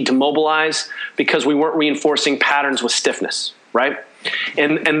decreased need to mobilize because we weren't reinforcing patterns with stiffness, right?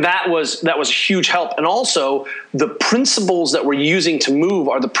 And that was a huge help. And also, the principles that we're using to move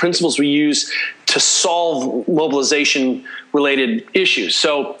are the principles we use to solve mobilization related issues.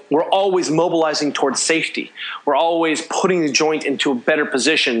 So we're always mobilizing towards safety. We're always putting the joint into a better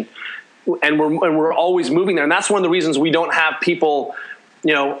position, and we're always moving there. And that's one of the reasons we don't have people,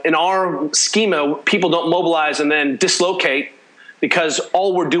 in our schema, people don't mobilize and then dislocate, because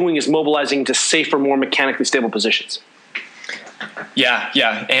all we're doing is mobilizing to safer, more mechanically stable positions.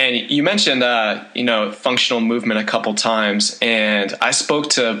 Yeah. And you mentioned, functional movement a couple times, and I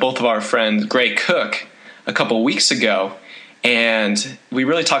spoke to both of our friends, Gray Cook, a couple weeks ago, and we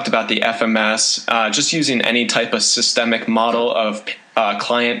really talked about the FMS, just using any type of systemic model of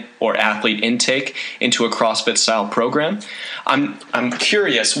client or athlete intake into a CrossFit style program. I'm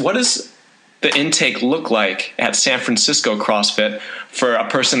curious, what does the intake look like at San Francisco CrossFit for a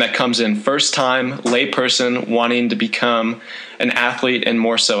person that comes in first time, lay person wanting to become an athlete and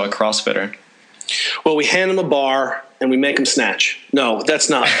more so a CrossFitter? Well, we hand them a bar and we make them snatch. No, that's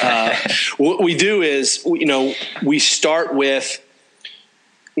not. What we do is, we start with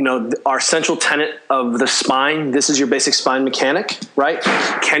our central tenet of the spine, this is your basic spine mechanic, right?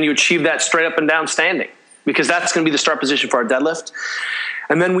 Can you achieve that straight up and down standing? Because that's going to be the start position for our deadlift.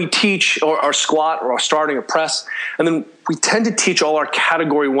 And then we teach our squat or our starting or press. And then we tend to teach all our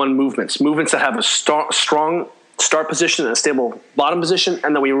category 1 movements that have a strong start position and a stable bottom position.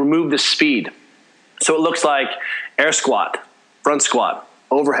 And then we remove the speed. So it looks like air squat, front squat,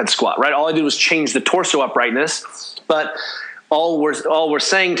 overhead squat, right? All I did was change the torso uprightness, but all we're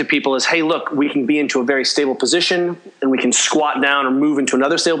saying to people is, hey, look, we can be into a very stable position and we can squat down or move into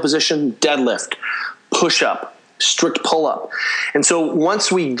another stable position, deadlift, push up, strict pull up. And so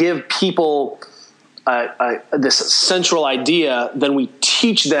once we give people this central idea, then we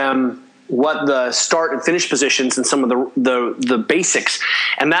teach them what the start and finish positions and some of the basics.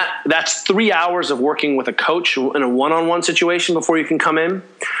 And that's 3 hours of working with a coach in a one-on-one situation before you can come in,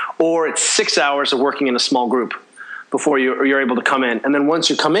 or it's 6 hours of working in a small group before you're able to come in. And then once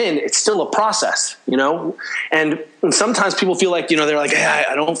you come in, it's still a process, and sometimes people feel like, they're like, hey,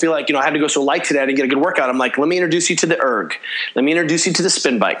 I don't feel like, I had to go so light today to get a good workout. I'm like, let me introduce you to the erg. Let me introduce you to the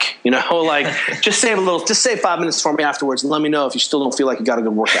spin bike, just say 5 minutes for me afterwards and let me know if you still don't feel like you got a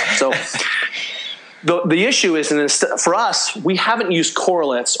good workout. So the issue is, for us, we haven't used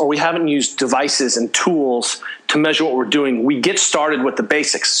correlates or we haven't used devices and tools to measure what we're doing. We get started with the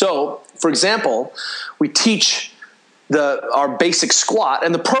basics. So for example, we teach our basic squat,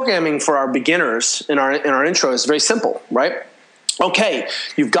 and the programming for our beginners in our intro is very simple, right? Okay,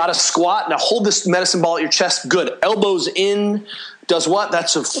 you've got a squat. Now hold this medicine ball at your chest. Good. Elbows in. Does what?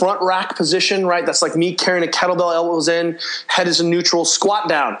 That's a front rack position, right? That's like me carrying a kettlebell, elbows in, head is in neutral, squat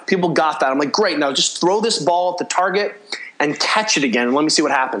down. People got that. I'm like, great. Now just throw this ball at the target and catch it again, and let me see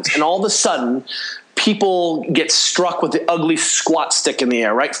what happens. And all of a sudden, people get struck with the ugly squat stick in the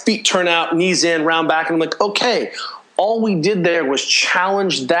air, right? Feet turn out, knees in, round back, and I'm like, okay, all we did there was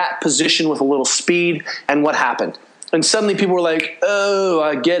challenge that position with a little speed, and what happened? And suddenly people were like, oh,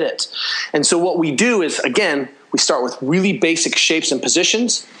 I get it. And so what we do is, again, we start with really basic shapes and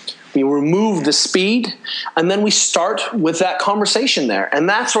positions. We remove the speed, and then we start with that conversation there. And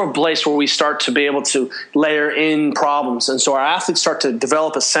that's our place where we start to be able to layer in problems. And so our athletes start to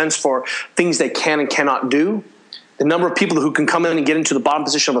develop a sense for things they can and cannot do. The number of people who can come in and get into the bottom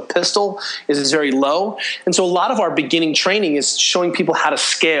position of a pistol is very low. And so a lot of our beginning training is showing people how to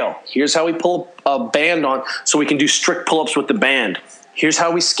scale. Here's how we pull a band on so we can do strict pull-ups with the band. Here's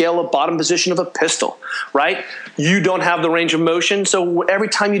how we scale a bottom position of a pistol, right? You don't have the range of motion, so every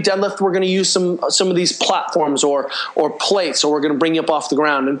time you deadlift, we're going to use some of these platforms or plates, or we're going to bring you up off the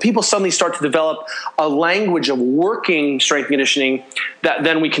ground. And people suddenly start to develop a language of working strength and conditioning that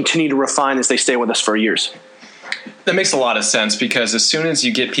then we continue to refine as they stay with us for years. That makes a lot of sense, because as soon as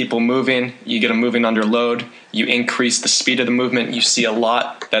you get people moving, you get them moving under load, you increase the speed of the movement, you see a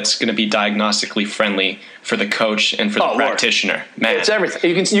lot that's going to be diagnostically friendly for the coach and for the practitioner. Man, it's everything.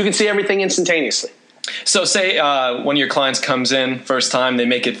 You can see everything instantaneously. So say one of your clients comes in first time, they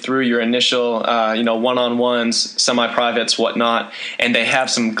make it through your initial, one-on-ones, semi-privates, whatnot, and they have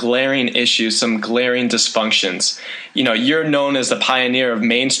some glaring issues, some glaring dysfunctions. You're known as the pioneer of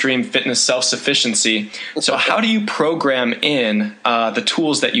mainstream fitness self-sufficiency. So how do you program in the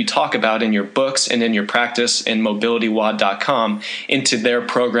tools that you talk about in your books and in your practice in mobilitywod.com into their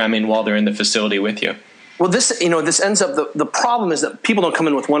programming while they're in the facility with you? Well, this ends up, the problem is that people don't come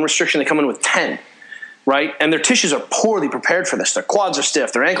in with one restriction, they come in with 10. Right, and their tissues are poorly prepared for this. Their quads are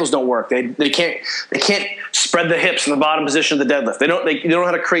stiff. Their ankles don't work. They can't spread the hips in the bottom position of the deadlift. They don't know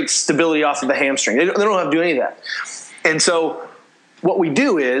how to create stability off of the hamstring. They don't know how to do any of that. And so what we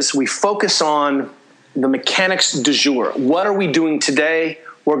do is we focus on the mechanics du jour. What are we doing today?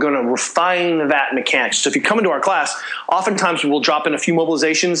 We're going to refine that mechanics. So if you come into our class, oftentimes we'll drop in a few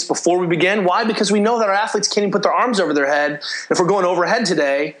mobilizations before we begin. Why? Because we know that our athletes can't even put their arms over their head. If we're going overhead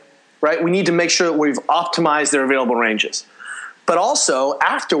today, right, we need to make sure that we've optimized their available ranges. But also,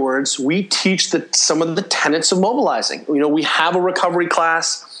 afterwards, we teach some of the tenets of mobilizing. We have a recovery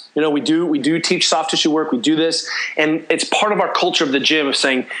class. We do teach soft tissue work. We do this. And it's part of our culture of the gym of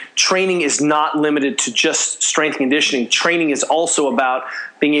saying training is not limited to just strength and conditioning. Training is also about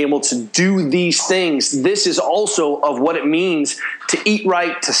being able to do these things. This is also of what it means to eat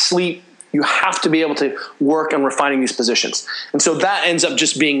right, to sleep. You have to be able to work on refining these positions. And so that ends up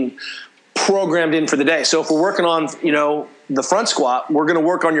just being programmed in for the day. So if we're working on, the front squat, we're going to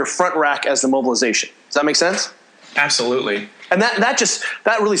work on your front rack as the mobilization. Does that make sense? Absolutely. And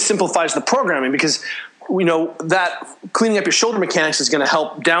that really simplifies the programming, because that cleaning up your shoulder mechanics is going to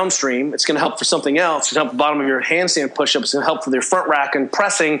help downstream. It's going to help for something else. It's going to help the bottom of your handstand push-up. It's going to help for your front rack and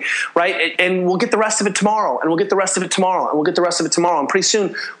pressing, right? And we'll get the rest of it tomorrow, and we'll get the rest of it tomorrow, and we'll get the rest of it tomorrow. And pretty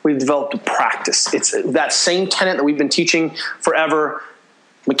soon we've developed a practice. It's that same tenet that we've been teaching forever: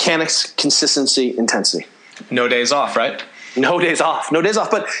 mechanics, consistency, intensity. No days off, right? No days off.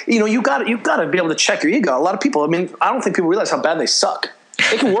 But you got to be able to check your ego. A lot of people, I don't think people realize how bad they suck.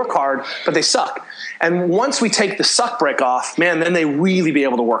 They can work hard, but they suck. And once we take the suck break off, man, then they really be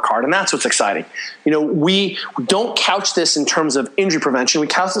able to work hard. And that's what's exciting. We don't couch this in terms of injury prevention. We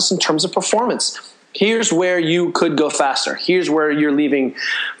couch this in terms of performance. Here's where you could go faster. Here's where you're leaving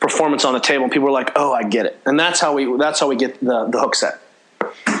performance on the table. And people are like, oh, I get it. And that's how we get the hook set.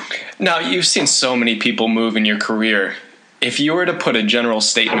 Now, you've seen so many people move in your career. If you were to put a general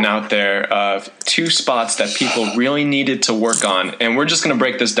statement out there of 2 spots that people really needed to work on, and we're just going to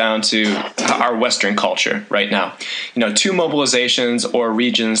break this down to our Western culture right now, 2 mobilizations or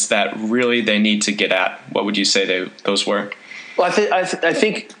regions that really they need to get at, what would you say those were? Well, I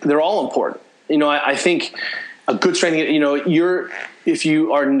think they're all important. I think a good strength, if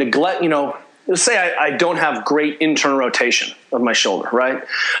you are let's say I don't have great internal rotation of my shoulder, right?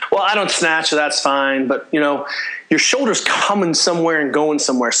 Well, I don't snatch, so that's fine. But, your shoulder's coming somewhere and going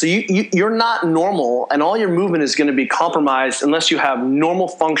somewhere. So you're not normal, and all your movement is going to be compromised unless you have normal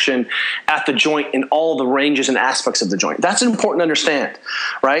function at the joint in all the ranges and aspects of the joint. That's important to understand,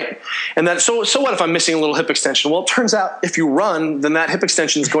 right? And then, so what if I'm missing a little hip extension? Well, it turns out if you run, then that hip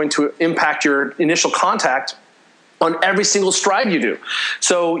extension is going to impact your initial contact on every single stride you do.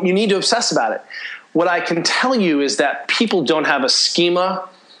 So you need to obsess about it. What I can tell you is that people don't have a schema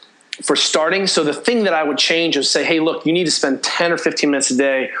for starting. So the thing that I would change is say, hey, look, you need to spend 10 or 15 minutes a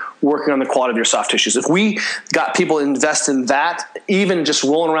day working on the quality of your soft tissues. If we got people to invest in that, even just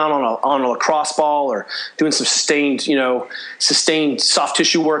rolling around on a lacrosse ball or doing some sustained soft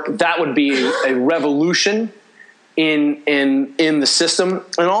tissue work, that would be a revolution in the system.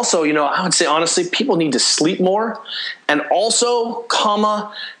 And also, I would say honestly, people need to sleep more, and also,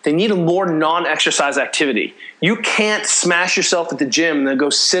 they need a more non-exercise activity. You can't smash yourself at the gym and then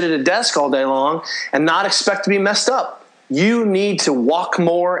go sit at a desk all day long and not expect to be messed up. You need to walk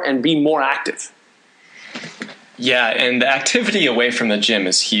more and be more active. Yeah, and the activity away from the gym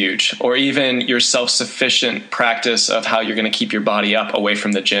is huge, or even your self-sufficient practice of how you're going to keep your body up away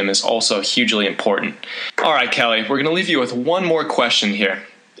from the gym is also hugely important. All right, Kelly, we're going to leave you with one more question here.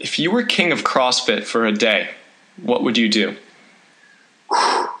 If you were king of CrossFit for a day, what would you do?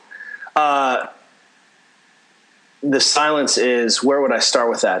 The silence is, where would I start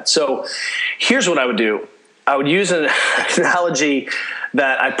with that? So here's what I would do. I would use an analogy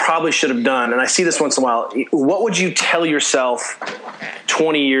that I probably should have done, and I see this once in a while. What would you tell yourself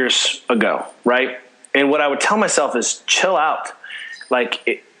 20 years ago, right? And what I would tell myself is chill out.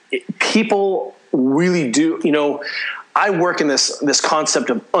 People really do, I work in this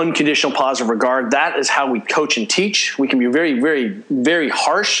concept of unconditional positive regard. That is how we coach and teach. We can be very, very, very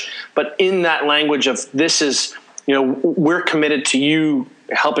harsh, but in that language of this is, we're committed to you,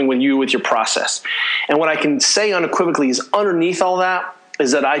 helping with you with your process. And what I can say unequivocally is underneath all that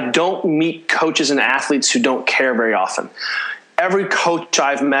is that I don't meet coaches and athletes who don't care very often. Every coach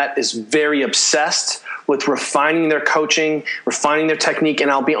I've met is very obsessed with refining their coaching, refining their technique. And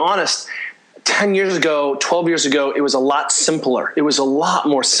I'll be honest, 10 years ago, 12 years ago, it was a lot simpler. It was a lot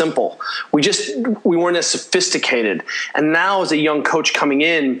more simple. We weren't as sophisticated. And now as a young coach coming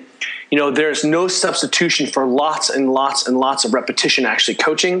in, there's no substitution for lots and lots and lots of repetition actually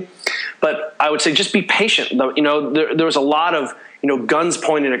coaching. But I would say just be patient. There was a lot of, guns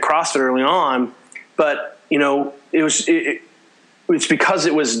pointed at CrossFit early on, but, it's because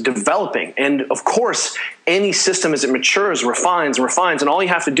it was developing. And of course, any system as it matures, refines, and all you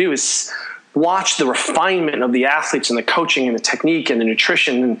have to do is watch the refinement of the athletes and the coaching and the technique and the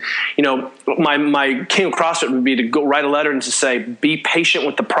nutrition. And, my king of CrossFit would be to go write a letter and to say, be patient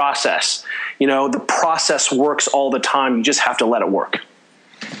with the process. The process works all the time. You just have to let it work.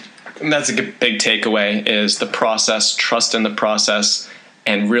 And that's a big takeaway is the process, trust in the process,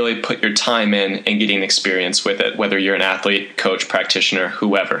 and really put your time in and getting experience with it, whether you're an athlete, coach, practitioner,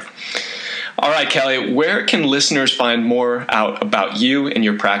 whoever. All right, Kelly, where can listeners find more out about you and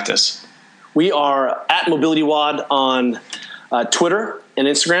your practice? We are at MobilityWOD on Twitter and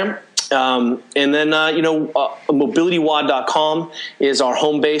Instagram. And then, mobilitywod.com is our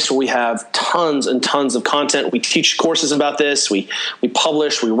home base where we have tons and tons of content. We teach courses about this. We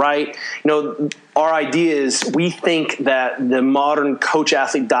publish, we write. Our idea is we think that the modern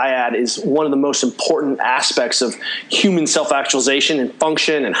coach-athlete dyad is one of the most important aspects of human self-actualization and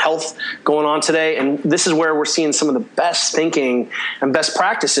function and health going on today. And this is where we're seeing some of the best thinking and best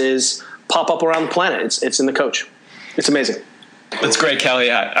practices pop up around the planet. It's in the coach. It's amazing. That's great,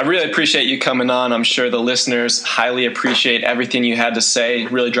 Kelly. I really appreciate you coming on. I'm sure the listeners highly appreciate everything you had to say,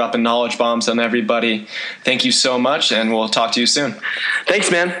 really dropping knowledge bombs on everybody. Thank you so much, and we'll talk to you soon.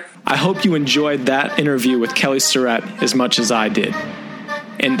 Thanks, man. I hope you enjoyed that interview with Kelly Starrett as much as I did.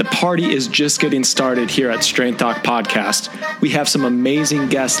 And the party is just getting started here at Strength Doc Podcast. We have some amazing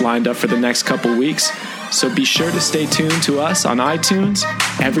guests lined up for the next couple weeks, so be sure to stay tuned to us on iTunes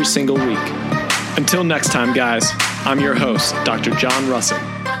every single week. Until next time, guys, I'm your host, Dr. John Russin.